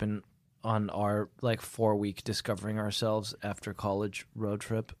road tripping on our like 4-week discovering ourselves after college road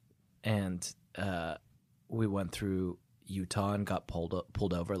trip, and we went through Utah and got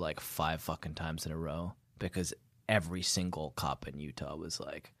pulled over like 5 fucking times in a row because every single cop in Utah was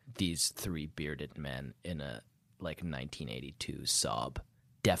like, these 3 bearded men in a like 1982 Saab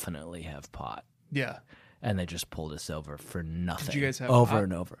definitely have pot. Yeah. And they just pulled us over for nothing. Did you guys have over pot?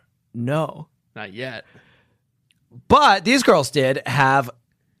 and over? No. Not yet. But these girls did have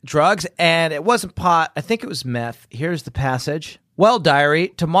drugs, and it wasn't pot. I think it was meth. Here's the passage. Well, diary,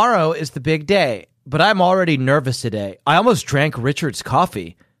 tomorrow is the big day, but I'm already nervous today. I almost drank Richard's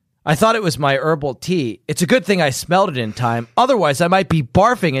coffee. I thought it was my herbal tea. It's a good thing I smelled it in time. Otherwise, I might be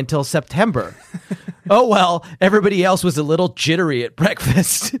barfing until September. Oh, well, everybody else was a little jittery at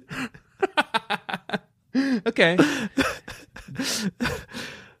breakfast. Okay.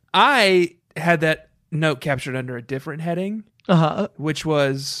 I had that note captured under a different heading, which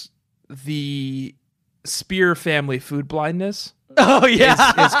was the Spear family food blindness Oh,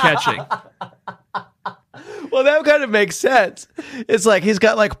 yeah. is catching. Well, that kind of makes sense. It's like he's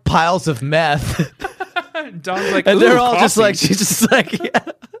got like piles of meth. Don's like, And they're "Ooh, all just coffee." like, she's just like, yeah.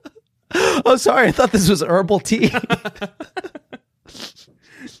 Oh, sorry. I thought this was herbal tea.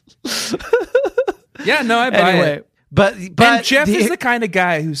 Yeah, no, I buy Anyway, it. but And Jeff is the kind of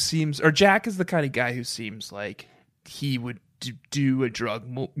guy who seems, or Jack is the kind of guy who seems like he would do a drug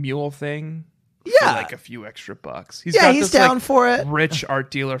mule thing. For Yeah. like a few extra bucks. Yeah, he's this, down like, for it. Rich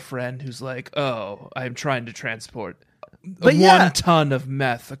art dealer friend who's like, "Oh, I'm trying to transport But yeah. 1 ton of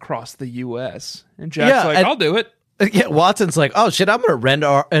meth across the U.S. And Jack's Yeah, like, and- I'll do it. Yeah, Watson's like, oh shit, I'm gonna rent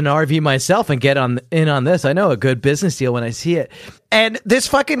an RV myself and get in on this. I know a good business deal when I see it. And this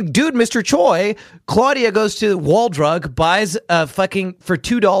fucking dude, Mr. Choi, Claudia goes to Wall Drug, buys a fucking for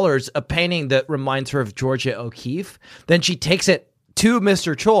 $2 a painting that reminds her of Georgia O'Keeffe. Then she takes it to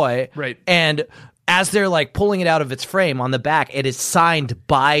Mr. Choi, Right. And as they're like pulling it out of its frame on the back, it is signed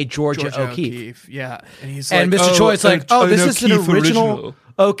by Georgia O'Keeffe. Yeah. And he's And like, Mr. Choi's like, an this is an O'Keeffe original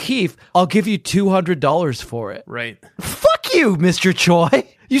O'Keeffe. I'll give you $200 for it. Right. Fuck you, Mr. Choi.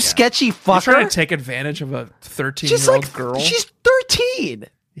 You sketchy You're fucker. trying to take advantage of a 13-year-old She's like, girl. she's 13.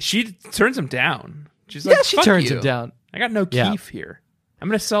 She turns him down. She's Yeah, like, she "Fuck turns you. him down. I got no Yeah. Keef here. I'm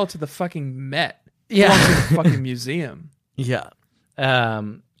going to sell it to the fucking Met. Yeah. Belongs to the fucking museum. Yeah.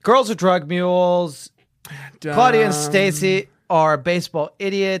 Girls are drug mules. Claudia and Stacy are baseball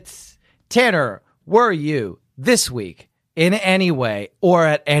idiots. Tanner, were you this week in any way or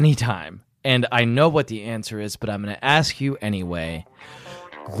at any time? And I know what the answer is, but I'm going to ask you anyway.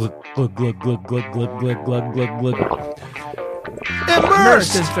 Glug, glug, glug, glug, glug, glug, glug, glug, glug, glug.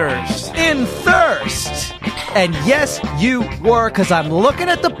 Immersed in thirst. in thirst. And yes, you were, because I'm looking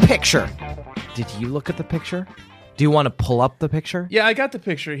at the picture. Did you look at the picture? Do you want to pull up the picture? Yeah, I got the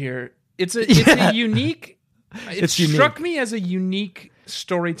picture here. It's a unique. It It's unique. struck me as a unique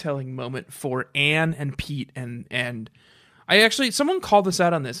storytelling moment for Anne and Pete, and I actually someone called us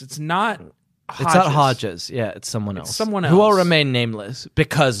out on this. It's not. Hodges. It's not Hodges. Yeah, it's someone else. someone Who will else. remain nameless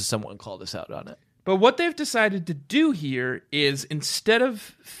because someone called us out on it. But what they've decided to do here is instead of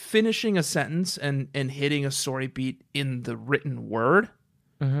finishing a sentence and hitting a story beat in the written word,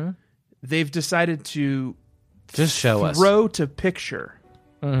 they've decided to Just show us. throw to picture.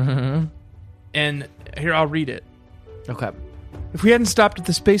 Mm-hmm. And here, I'll read it. Okay. If we hadn't stopped at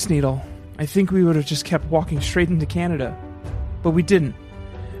the Space Needle, I think we would have just kept walking straight into Canada. But we didn't.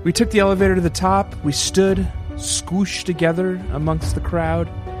 We took the elevator to the top. We stood, squooshed together amongst the crowd,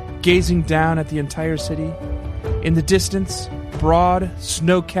 gazing down at the entire city. In the distance, broad,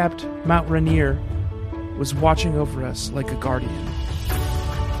 snow-capped Mount Rainier was watching over us like a guardian.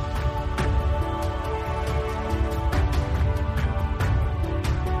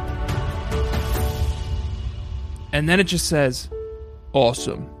 And then it just says,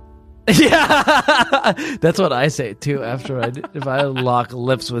 awesome. Yeah, that's what I say too. After if I lock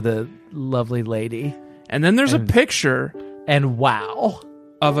lips with a lovely lady, And then there's a picture and wow,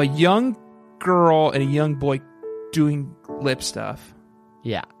 of a young girl and a young boy doing lip stuff.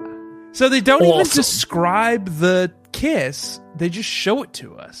 yeah, So they don't even Awesome. describe the kiss. They just show it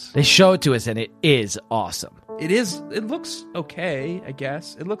to us. they show it to us, and it is awesome. It looks okay, I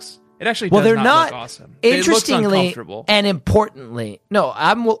guess. It actually Well, does they're not not. look awesome. It looks Interestingly, uncomfortable. and importantly, no,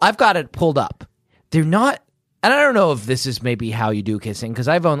 I've got it pulled up. They're not, and I don't know if this is maybe how you do kissing because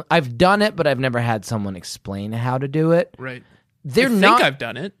I've done it, but I've never had someone explain how to do it. Right. They're I think not. I've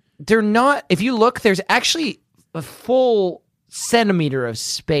done it. They're not. If you look, there's actually a full centimeter of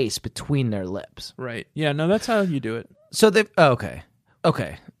space between their lips. Right. Yeah, no, that's how you do it. So they okay,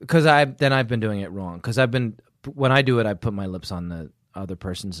 because I've been doing it wrong because when I do it, I put my lips on the other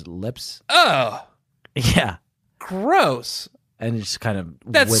person's lips. Oh, Yeah, gross. and just kind of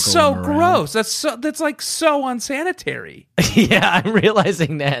That's wiggle so them around. gross. That's like so unsanitary. Yeah, I'm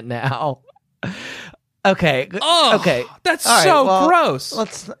realizing that now. Okay. Oh, okay. that's All right, so well, gross.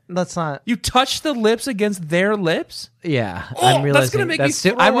 Let's not. You touch the lips against their lips? Yeah, Oh, I'm that's realizing gonna make me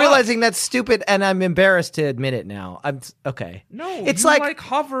throw I'm up. realizing that's stupid, and I'm embarrassed to admit it now. I'm okay. No, it's you like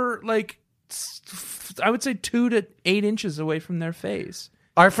hover I would say 2 to 8 inches away from their face.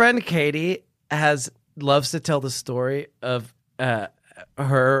 our friend Katie loves to tell the story of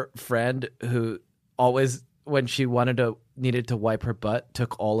her friend who always, when she needed to wipe her butt,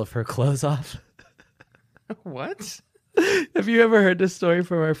 took all of her clothes off. What? Have you ever heard this story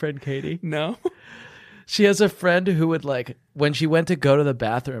from our friend Katie? No. She has a friend who would when she went to go to the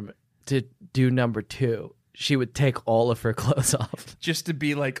bathroom to do number 2, she would take all of her clothes off. Just to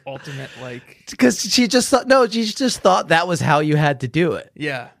be like ultimate Because she just thought that was how you had to do it.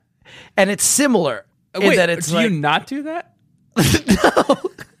 yeah. And it's similar in Wait, that it's do you not do that? no.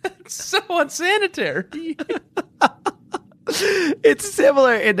 It's so unsanitary. It's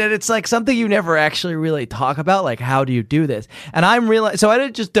similar in that it's like something you never actually really talk about, like how do you do this? And so I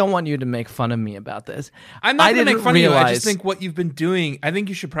just don't want you to make fun of me about this. I'm not going to didn't make fun of you. I realize- just think what you've been doing, I think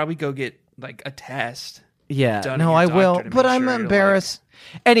you should probably go get like a test. Yeah, done no, at I your will, doctor to but make I'm sure you're embarrassed.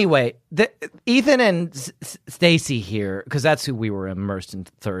 Anyway, Ethan and Stacy here, because that's who we were immersed in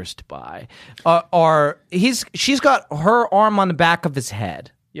thirst by, she's got her arm on the back of his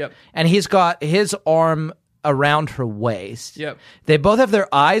head. Yep. And he's got his arm around her waist. Yep. They both have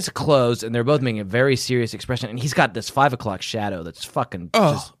their eyes closed, and they're both making a very serious expression. And he's got this 5 o'clock shadow that's fucking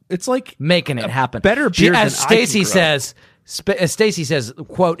just it's like making it happen. better beard as than I can Stacy grow. says. As Stacy says,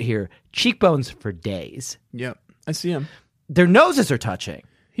 quote here: cheekbones for days. Yep. I see him. Their noses are touching.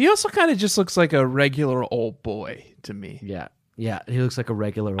 He also kind of just looks like a regular old boy to me. Yeah. Yeah, he looks like a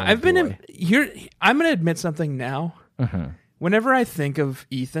regular old I've been boy. here. I'm going to admit something now. Whenever I think of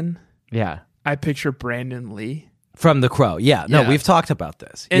Ethan, Yeah. I picture Brandon Lee. From The Crow. Yeah. No, Yeah. we've talked about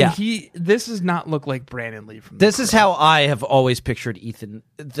this. And yeah. this does not look like Brandon Lee from This The is Crow. how I have always pictured Ethan.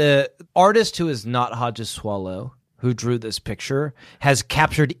 The artist who is not Hodges Swallow, who drew this picture, has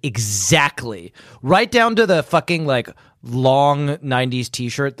captured exactly, right down to the fucking like long 90s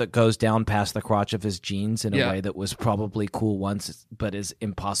t-shirt that goes down past the crotch of his jeans in a way that was probably cool once, but is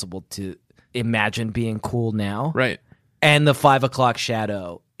impossible to imagine being cool now. Right. And the 5 o'clock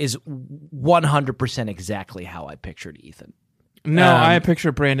shadow is 100% exactly how I pictured Ethan. No, I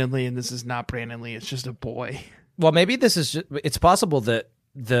picture Brandon Lee, and this is not Brandon Lee. It's just a boy. Well, maybe this is it's possible that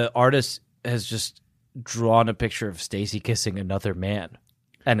the artist has just drawn a picture of Stacy kissing another man,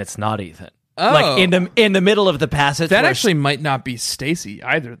 and it's not Ethan. Oh. Like in the middle of the passage. That where- actually might not be Stacy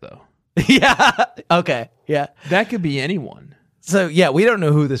either, though. Yeah. Okay. Yeah. That could be anyone. So yeah, we don't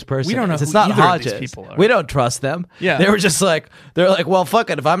know who this person We don't know is. It's who not either of these Hodges. people are. We don't trust them. Yeah. They're like, well, fuck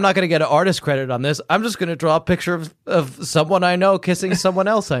it. If I'm not going to get an artist credit on this, I'm just going to draw a picture of someone I know kissing someone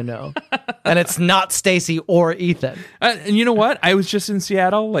else I know. And it's not Stacy or Ethan. And you know what? I was just in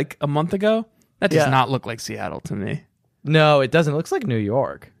Seattle like a month ago. That does Yeah. not look like Seattle to me. No, it doesn't. It looks like New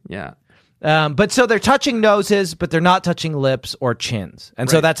York. Yeah. But so they're touching noses, but they're not touching lips or chins. And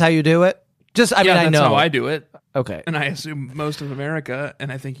so Right. that's how you do it? Just, I mean, I that's know. how I do it. Okay. And I assume most of America,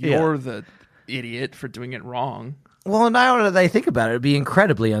 and I think Yeah. you're the idiot for doing it wrong. Well, now that I think about it, it'd be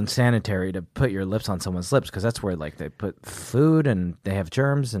incredibly unsanitary to put your lips on someone's lips because that's where like they put food and they have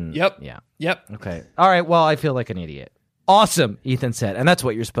germs and Yep. yeah. Yep. Okay. All right. Well, I feel like an idiot. Awesome, Ethan said, and that's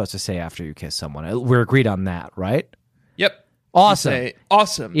what you're supposed to say after you kiss someone. We're agreed on that, right? Yep. Awesome. You say,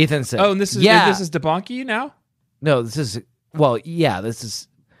 awesome. Ethan said. Oh, and this is Debonky now? No, this is this is.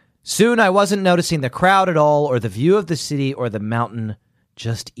 Soon I wasn't noticing the crowd at all, or the view of the city, or the mountain.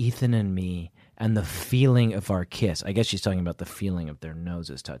 Just Ethan and me, and the feeling of our kiss. I guess she's talking about the feeling of their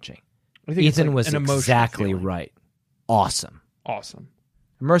noses touching. I think it's Ethan like was an emotional exactly feeling. right. Awesome. Awesome.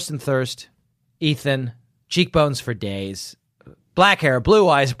 Immersed in thirst. Ethan, cheekbones for days, black hair, blue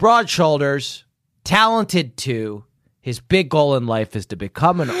eyes, broad shoulders, talented too. His big goal in life is to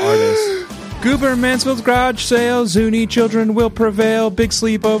become an artist. Goober Mansfield's garage sale, Zuni children will prevail, big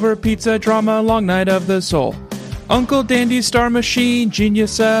sleepover, pizza drama, long night of the soul. Uncle Dandy's Star Machine,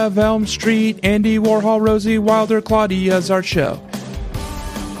 genius of Elm Street, Andy Warhol, Rosie Wilder, Claudia's art show.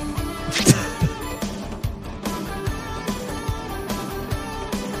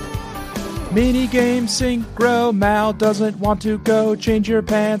 Mini game synchro, Mal doesn't want to go. Change your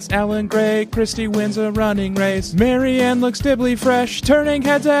pants, Alan Gray. Christy wins a running race. Marianne looks dibbly fresh, turning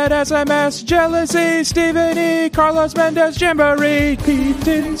heads at SMS. Jealousy, Stephen E. Carlos Mendez, Jamboree. Pete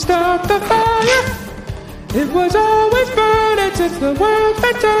didn't start the fire. It was always burning since the world's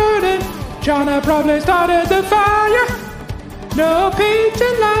been turning. Jonna probably started the fire. No, Pete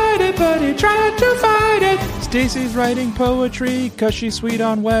didn't light it, but he tried to fight it. Stacy's writing poetry, cause she's sweet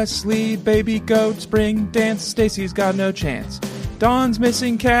on Wesley. Baby goat, spring dance, Stacy's got no chance. Dawn's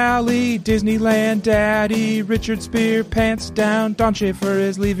missing Callie, Disneyland daddy. Richard Spear, pants down, Don Schaefer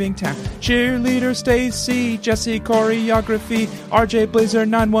is leaving town. Cheerleader Stacy, Jesse choreography. RJ Blazer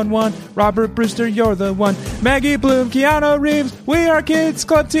 911, Robert Brewster, you're the one. Maggie Bloom, Keanu Reeves, We Are Kids,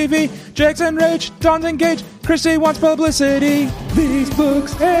 Club TV. Jackson Rage, Dawn's engaged, Chrissy wants publicity. These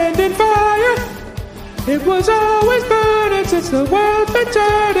books end in fire. It was always burning since the world's been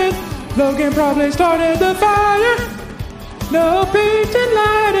turning. Logan probably started the fire. No, Pete didn't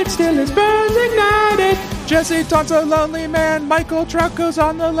light it, still his burns ignited. Jesse taunts a lonely man, Michael Trout goes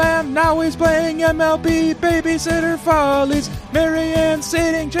on the lam. Now he's playing MLB, babysitter follies. Marianne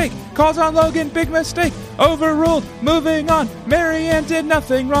sitting Jake, calls on Logan, big mistake. Overruled, moving on, Marianne did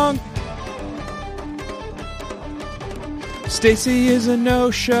nothing wrong. Stacy is a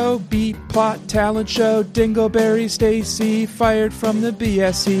no-show, B-plot talent show. Dingleberry Stacy fired from the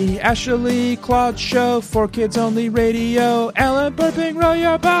BSC. Ashley Claude show, for kids only radio. Ellen burping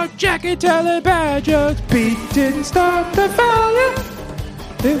Roy about Jackie telling bad jokes. Pete didn't start the fire.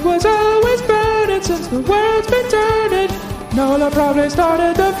 It was always burning since the world's been turning. Nola probably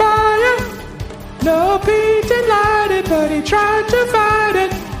started the fire. No, Pete didn't light it, but he tried to fight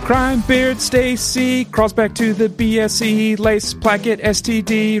it. Crime beard Stacy crawls back to the BSE. Lace placket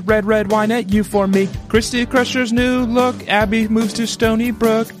STD. Red wine at you for me. Christy Crusher's new look. Abby moves to Stony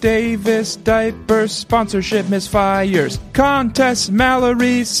Brook. Davis diapers. Sponsorship misfires. Contest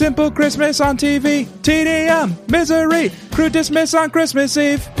Mallory. Simple Christmas on TV. TDM misery. Crew dismiss on Christmas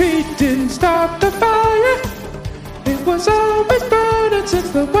Eve. Pete didn't start the fire. It was always burning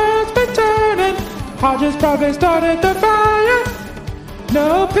since the world's been turning. Hodges probably started the fire.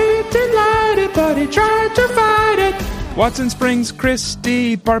 No, Pete didn't light it, but he tried to fight it. Watson Springs,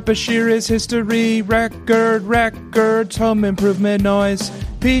 Christie, Bart Bashir is history. Records, home improvement noise.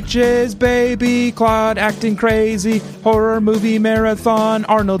 Peaches, baby, Claude acting crazy. Horror movie marathon,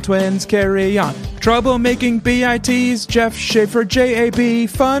 Arnold twins carry on. Troublemaking BITs, Jeff Schaefer, JAB.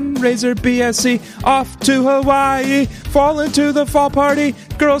 Fundraiser BSC, off to Hawaii. Fall into the fall party,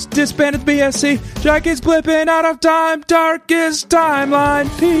 girls disbanded BSC. Jackie's blipping out of time, darkest timeline.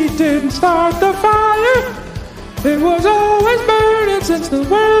 Pete didn't start the fire. It was always burning since the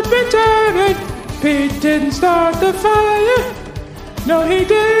world's been turning. Pete didn't start the fire. No, he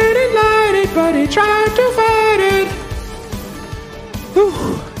didn't light it, but he tried to fight it.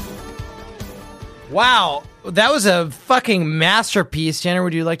 Whew. Wow, that was a fucking masterpiece. Tanner,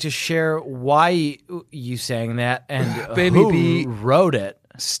 would you like to share why you sang that and Baby who B. wrote it?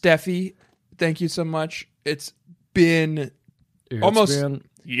 Steffi, thank you so much. It's been almost a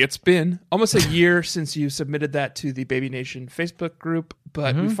year since you submitted that to the Baby Nation Facebook group,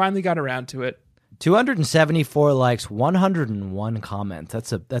 but we finally got around to it. 274 likes, 101 comments.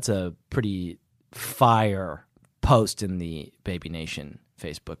 That's a pretty fire post in the Baby Nation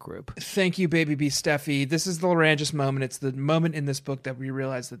Facebook group. Thank you, Baby B. Steffi. This is the Larangis moment. It's the moment in this book that we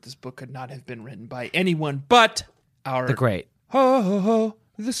realized that this book could not have been written by anyone but The great. the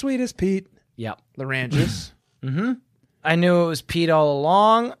sweetest Pete. Yep. Larangis. I knew it was Pete all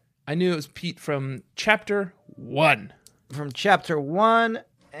along. I knew it was Pete from chapter 1. From chapter 1,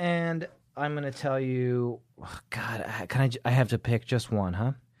 and I'm going to tell you, God, I have to pick just one,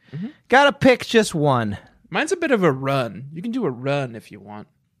 huh? Gotta pick just one. Mine's a bit of a run. You can do a run if you want.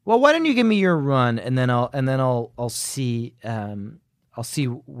 Well, why don't you give me your run, and then I'll see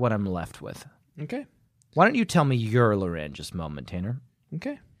what I'm left with. Okay. Why don't you tell me your Larangis moment, Tanner?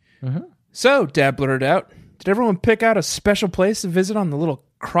 Okay. So, Dad blurted out, did everyone pick out a special place to visit on the little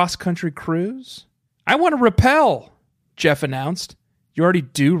cross-country cruise? I want to rappel, Jeff announced. You already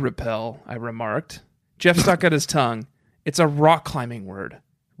do rappel, I remarked. Jeff stuck out his tongue. It's a rock climbing word.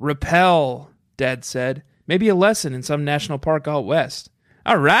 Rappel, Dad said. Maybe a lesson in some national park out west.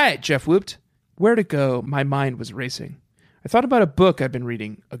 All right, Jeff whooped. Where to go? My mind was racing. I thought about a book I've been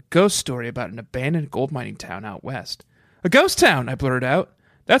reading, a ghost story about an abandoned gold mining town out west. A ghost town, I blurted out.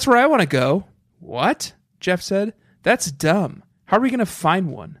 That's where I want to go. What? Jeff said. That's dumb. How are we going to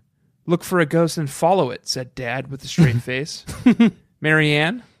find one? Look for a ghost and follow it, said Dad with a straight face.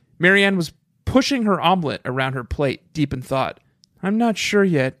 Marianne was pushing her omelet around her plate, deep in thought. I'm not sure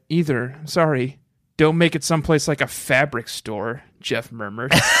yet, either. Sorry. Don't make it someplace like a fabric store, Jeff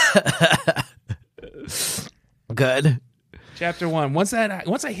murmured. Good. Chapter 1. Once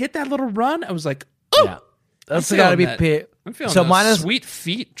I hit that little run, I was like, oh! Yeah. That's got to be Pete. I'm feeling so those sweet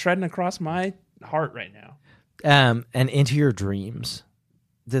feet treading across my heart right now. And into your dreams.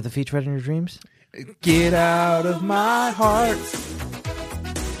 Did the feet tread in your dreams? Get out of my heart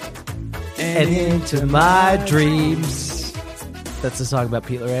and into my dreams. That's a song about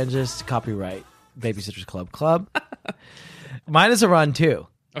Pete Larangis. Copyright Babysitters Club. Mine is a run too.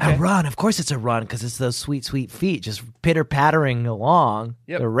 Okay. A run. Of course it's a run because it's those sweet, sweet feet just pitter-pattering along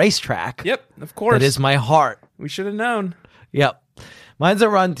the racetrack. Yep, of course. That is my heart. We should have known. Yep. Mine's a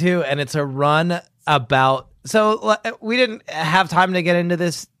run too, and it's a run about... So we didn't have time to get into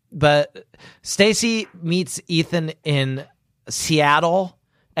this, but Stacy meets Ethan in Seattle,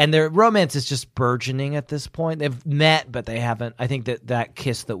 and their romance is just burgeoning at this point. They've met, but they haven't. I think that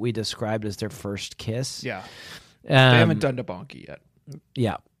kiss that we described as their first kiss. Yeah. They haven't done the bonky yet.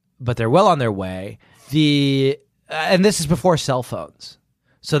 Yeah, but they're well on their way. And this is before cell phones.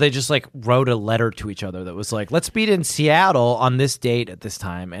 So they just like wrote a letter to each other that was like, let's meet in Seattle on this date at this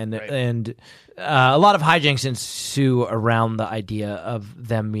time. And a lot of hijinks ensue around the idea of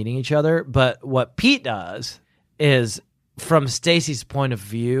them meeting each other. But what Pete does is, from Stacy's point of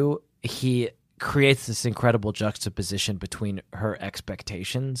view, he creates this incredible juxtaposition between her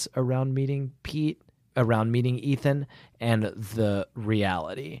expectations around meeting Ethan, and the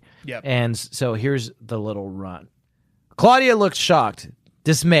reality. Yep. And so here's the little run. Claudia looked shocked,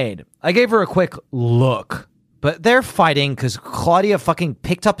 dismayed. I gave her a quick look, but they're fighting because Claudia fucking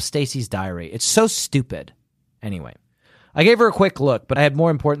picked up Stacy's diary. It's so stupid. Anyway, I gave her a quick look, but I had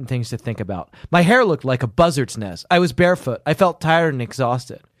more important things to think about. My hair looked like a buzzard's nest. I was barefoot. I felt tired and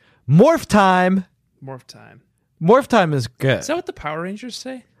exhausted. Morph time. Morph time. Morph time is good. Is that what the Power Rangers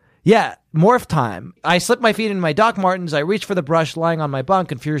say? Yeah, morph time. I slipped my feet in my Doc Martens. I reached for the brush lying on my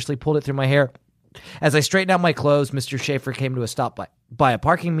bunk and furiously pulled it through my hair. As I straightened out my clothes, Mr. Schaefer came to a stop by a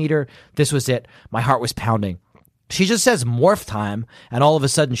parking meter. This was it. My heart was pounding. She just says morph time, and all of a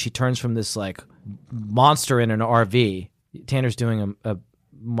sudden she turns from this like monster in an RV. Tanner's doing a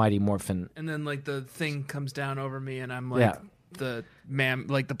Mighty Morphin. And then like the thing comes down over me, and I'm like the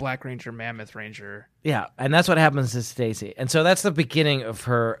Black Ranger, Mammoth Ranger. Yeah, and that's what happens to Stacy. And so that's the beginning of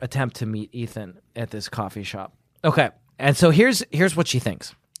her attempt to meet Ethan at this coffee shop. Okay, and so here's what she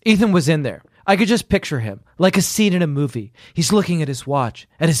thinks. Ethan was in there. I could just picture him, like a scene in a movie. He's looking at his watch,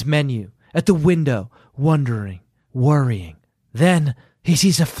 at his menu, at the window, wondering, worrying. Then he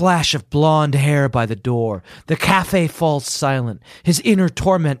sees a flash of blonde hair by the door. The cafe falls silent. His inner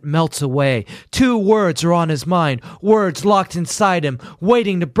torment melts away. 2 words are on his mind, words locked inside him,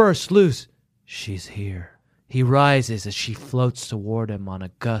 waiting to burst loose. She's here. He rises as she floats toward him on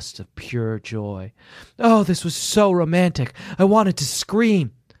a gust of pure joy. Oh, this was so romantic. I wanted to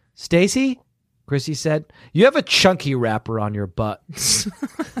scream. Stacy? Chrissy said, you have a chunky wrapper on your butt.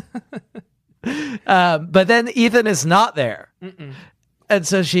 But then Ethan is not there. And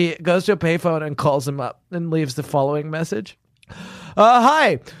so she goes to a payphone and calls him up and leaves the following message.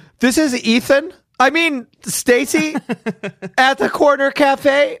 Hi, this is Ethan. I mean, Stacy at the corner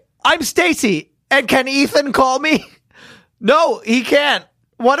cafe. I'm Stacy. And can Ethan call me? No, he can't.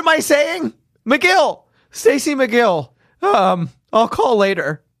 What am I saying? McGill. Stacy McGill. I'll call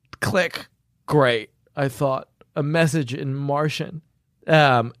later. Click. Great, I thought. A message in Martian.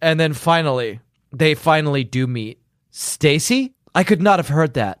 And then they finally do meet. Stacy? I could not have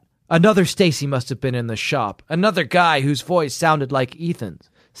heard that. Another Stacy must have been in the shop. Another guy whose voice sounded like Ethan's.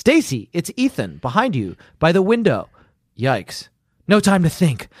 Stacy, it's Ethan, behind you, by the window. Yikes. No time to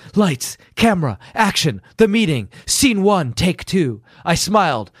think. Lights, camera, action, the meeting. Scene 1, take 2. I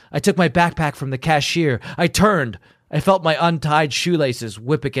smiled. I took my backpack from the cashier. I turned. I felt my untied shoelaces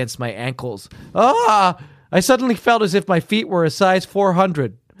whip against my ankles. Ah! I suddenly felt as if my feet were a size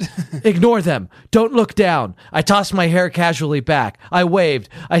 400. Ignore them. Don't look down. I tossed my hair casually back. I waved.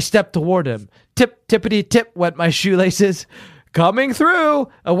 I stepped toward him. Tip, tippity tip went my shoelaces. Coming through.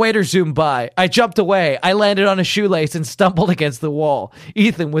 A waiter zoomed by. I jumped away. I landed on a shoelace and stumbled against the wall.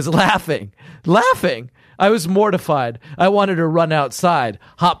 Ethan was laughing. Laughing. I was mortified. I wanted to run outside,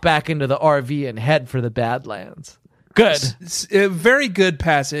 hop back into the RV, and head for the Badlands. Good. A very good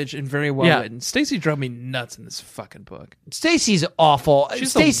passage and very well written. Stacy drove me nuts in this fucking book. Stacy's awful.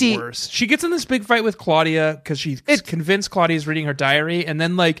 She's Stacy, the worst. She gets in this big fight with Claudia because she's convinced Claudia's reading her diary, and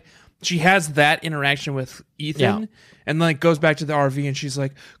then like she has that interaction with Ethan, and like goes back to the RV, and she's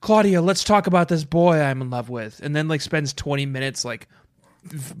like, Claudia, let's talk about this boy I'm in love with, and then like spends 20 minutes like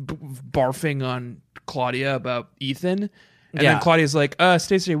barfing on Claudia about Ethan. And then Claudia's like,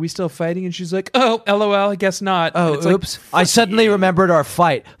 Stacey, are we still fighting? And she's like, oh, LOL, I guess not. Oh, oops. Like, I suddenly remembered our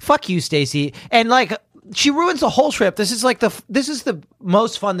fight. Fuck you, Stacey. And like, she ruins the whole trip. This is the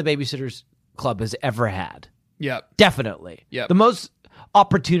most fun the Babysitters Club has ever had. Yep. Definitely. Yep. The most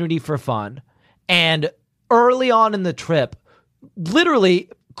opportunity for fun. And early on in the trip, literally,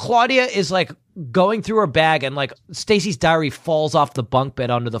 Claudia is like going through her bag and like Stacey's diary falls off the bunk bed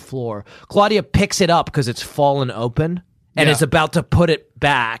onto the floor. Claudia picks it up because it's fallen open. And is about to put it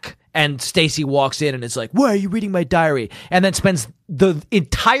back, and Stacy walks in and is like, why are you reading my diary? And then spends the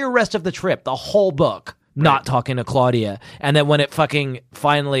entire rest of the trip, the whole book, not talking to Claudia. And then when it fucking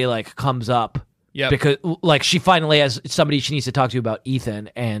finally like comes up, because like she finally has somebody she needs to talk to about Ethan,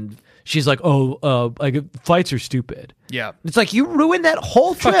 and she's like, fights are stupid. Yeah. It's like, you ruined that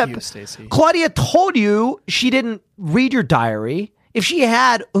whole trip. Fuck you, Stacy. Claudia told you she didn't read your diary. If she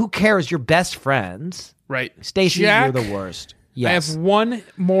had, who cares? You're best friends. Right. Stacy, you're the worst. Yes. I have one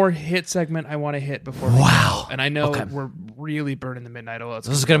more hit segment I want to hit before we go. And I know we're really burning the midnight oil. This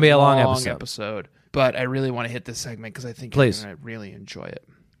is going to be a long episode. But I really want to hit this segment because I think you're going to really enjoy it.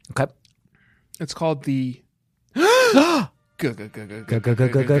 Okay. It's called the Great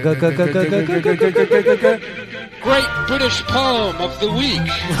British Poem of the Week.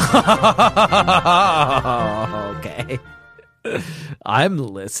 Okay. I'm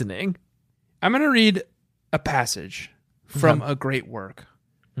listening. I'm going to read a passage from a great work.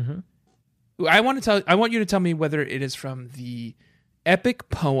 Mm-hmm. I want you to tell me whether it is from the epic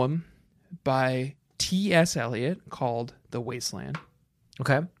poem by T.S. Eliot called The Wasteland.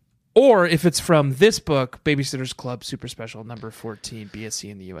 Okay. Or if it's from this book, Babysitter's Club Super Special number 14, BSC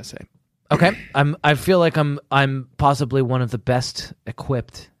in the USA. Okay. I feel like I'm possibly one of the best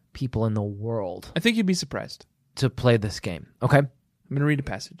equipped people in the world I think you'd be surprised. to play this game. Okay. I'm going to read a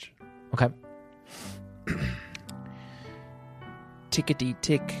passage. Okay.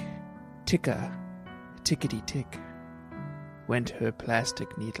 Tickety-tick, ticka, tickety-tick, went her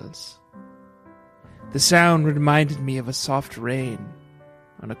plastic needles. The sound reminded me of a soft rain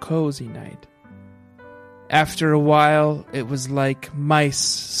on a cozy night. After a while, it was like mice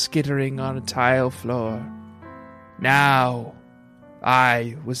skittering on a tile floor. Now,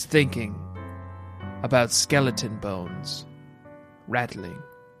 I was thinking about skeleton bones rattling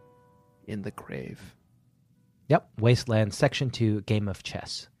in the grave. Yep. Wasteland Section 2 Game of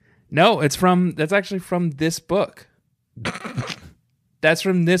Chess. No, that's actually from this book. That's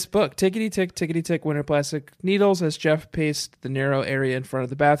from this book. Tickety tick, winter plastic needles as Jeff paced the narrow area in front of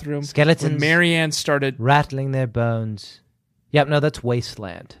the bathroom. Skeletons When Marianne started. rattling their bones. Yep, no, that's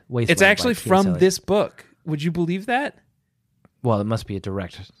Wasteland. Wasteland It's actually by T.S. from Eliot. this book. Would you believe that? Well, it must be a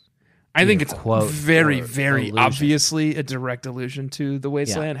direct. I think either it's quote very, or very allusion. obviously a direct allusion to the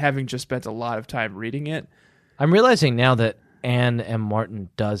Wasteland, having just spent a lot of time reading it. I'm realizing now that Anne M. Martin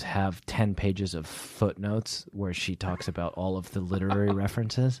does have 10 pages of footnotes where she talks about all of the literary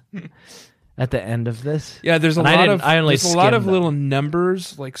references at the end of this. Yeah, there's a And I lot didn't- of I only there's a lot of skimmed them. little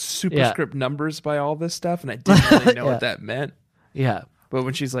numbers, like superscript numbers by all this stuff, and I didn't really know Yeah. what that meant. Yeah. But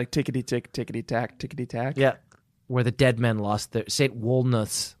when she's like tickety tack, Yeah. Where the dead men lost their St.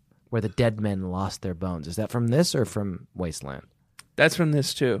 Wolneth's, where the dead men lost their bones. Is that from this or from Wasteland? that's from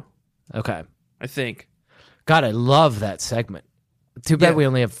this too, Okay. I think. God, I love that segment. Too bad Yeah. we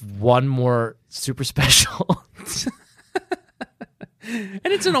only have one more super special. And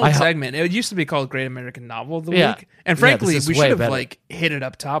it's an old segment. It used to be called Great American Novel of the Yeah. Week. And Yeah, frankly, this is we way should have better. like hit it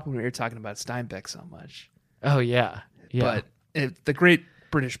up top when we were talking about Steinbeck so much. Oh, yeah. Yeah. But the Great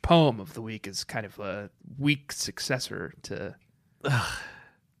British Poem of the Week is kind of a weak successor to the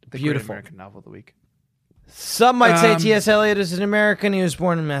Great beautiful. American Novel of the Week. Some might say Um, T.S. Eliot is an American. He was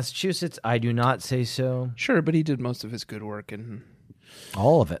born in Massachusetts. I do not say so. Sure, but he did most of his good work in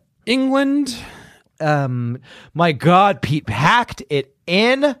All of it. England. My God, Pete packed it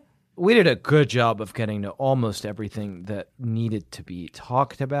in. We did a good job of getting to almost everything that needed to be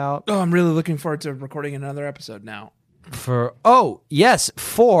talked about. Oh, I'm really looking forward to recording another episode now. For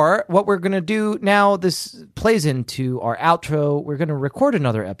what we're going to do now, this plays into our outro. We're going to record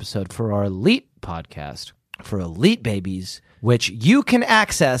another episode for our Elite podcast for Elite Babies, which you can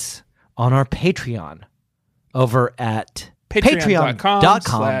access on our Patreon over at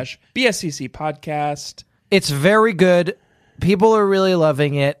Patreon.com/BSCC podcast. It's very good. People are really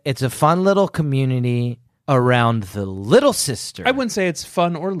loving it. It's a fun little community around the little sister. I wouldn't say it's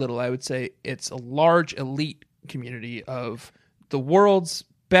fun or little. I would say it's a large elite community of the world's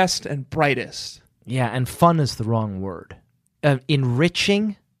best and brightest. Yeah, and fun is the wrong word.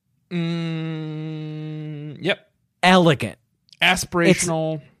 Enriching, Yep. elegant.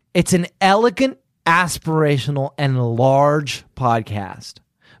 Aspirational. It's an elegant, aspirational, and large podcast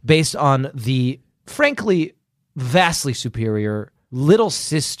based on the, frankly, vastly superior Little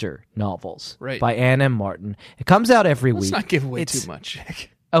Sister novels Right. by Anne M. Martin. It comes out every Let's week. not give away It's- too much.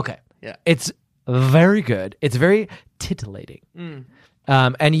 Okay. Yeah. It's very good. It's very titillating.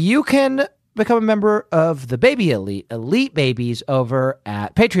 And you can become a member of the Baby Elite Babies over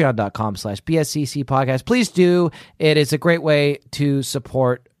at patreon.com/BSCC podcast. Please do. It is a great way to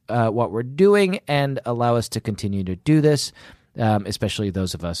support what we're doing and allow us to continue to do this, especially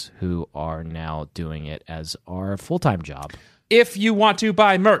those of us who are now doing it as our full-time job. If you want to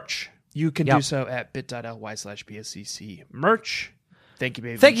buy merch, you can Yep. do so at bit.ly/BSCC merch. Thank you,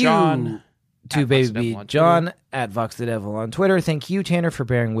 baby. Thank John. you to At Vox the Baby Devil on John Twitter. at Vox the Devil on Twitter. Thank you, Tanner, for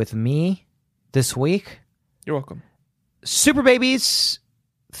bearing with me this week. You're welcome. Super Babies,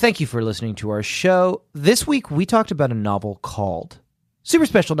 thank you for listening to our show. This week, we talked about a novel called Super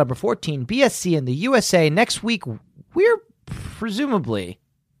Special Number 14, BSC in the USA. Next week, we're presumably,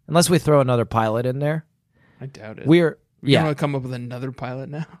 unless we throw another pilot in there, I doubt it. we're, You yeah, want to come up with another pilot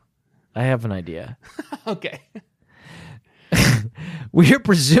now? I have an idea. Okay. We're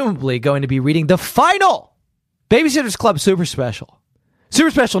presumably going to be reading the final Babysitters Club Super Special. Super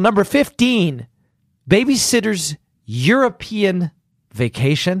Special number 15, Babysitter's European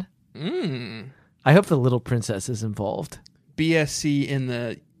Vacation. I hope the little princess is involved. BSC in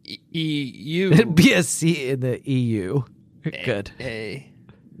the EU. BSC in the EU. Good. A.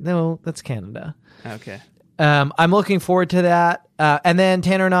 No, that's Canada. Okay. I'm looking forward to that. And then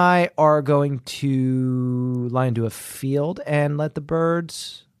Tanner and I are going to lie into a field and let the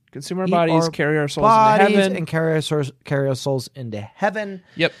birds Consume our Eat bodies, our carry our souls bodies into heaven. and carry our souls into heaven.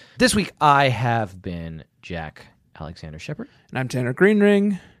 Yep. This week I have been Jack Alexander Shepard And I'm Tanner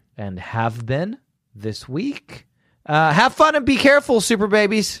Greenring. and have been this week. Have fun and be careful, super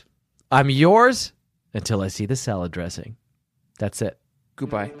babies. I'm yours until I see the salad dressing. That's it.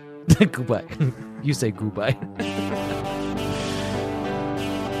 Goodbye. Goodbye. You say goodbye.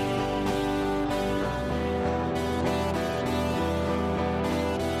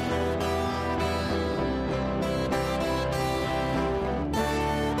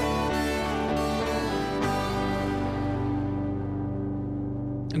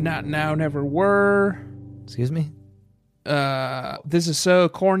 Not now, never were. Excuse me? This is so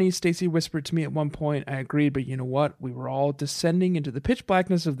corny. Stacy whispered to me at one point. I agreed, but you know what? We were all descending into the pitch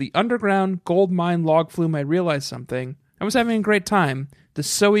blackness of the underground gold mine log flume. I realized something. I was having a great time. The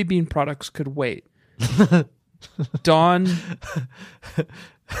soybean products could wait. Dawn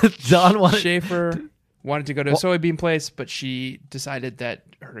Schaefer wanted to go to a soybean place, but she decided that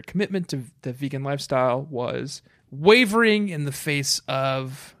her commitment to the vegan lifestyle was wavering in the face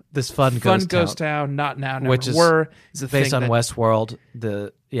of This fun Ghost Town, not now, never which is were. Is the based thing on that Westworld.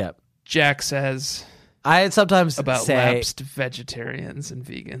 Jack says I sometimes about say, lapsed vegetarians and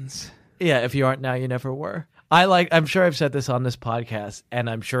vegans. yeah, if you aren't now, you never were. I'm sure I've said this on this podcast, and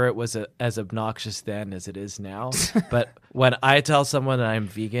I'm sure it was as obnoxious then as it is now. But when I tell someone that I'm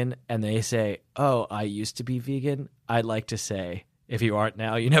vegan and they say, "Oh, I used to be vegan," I'd like to say, "If you aren't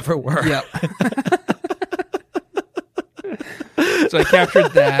now, you never were." Yep. So I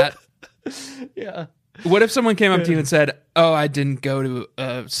captured that. Yeah. What if someone came up to you and said, "Oh, I didn't go to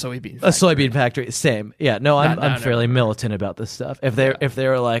a soybean factory." A soybean factory, same. Yeah, no, I'm fairly militant about this stuff. If they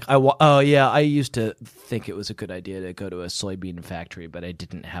were like, I used to think it was a good idea to go to a soybean factory, but I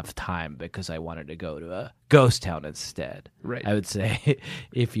didn't have time because I wanted to go to a ghost town instead. Right. I would say,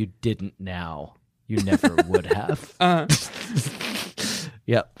 if you didn't now, you never would have.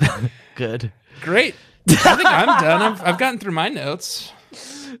 Yep. Good. Great. I think I'm done. I've gotten through my notes.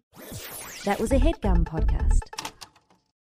 That was a HeadGum podcast.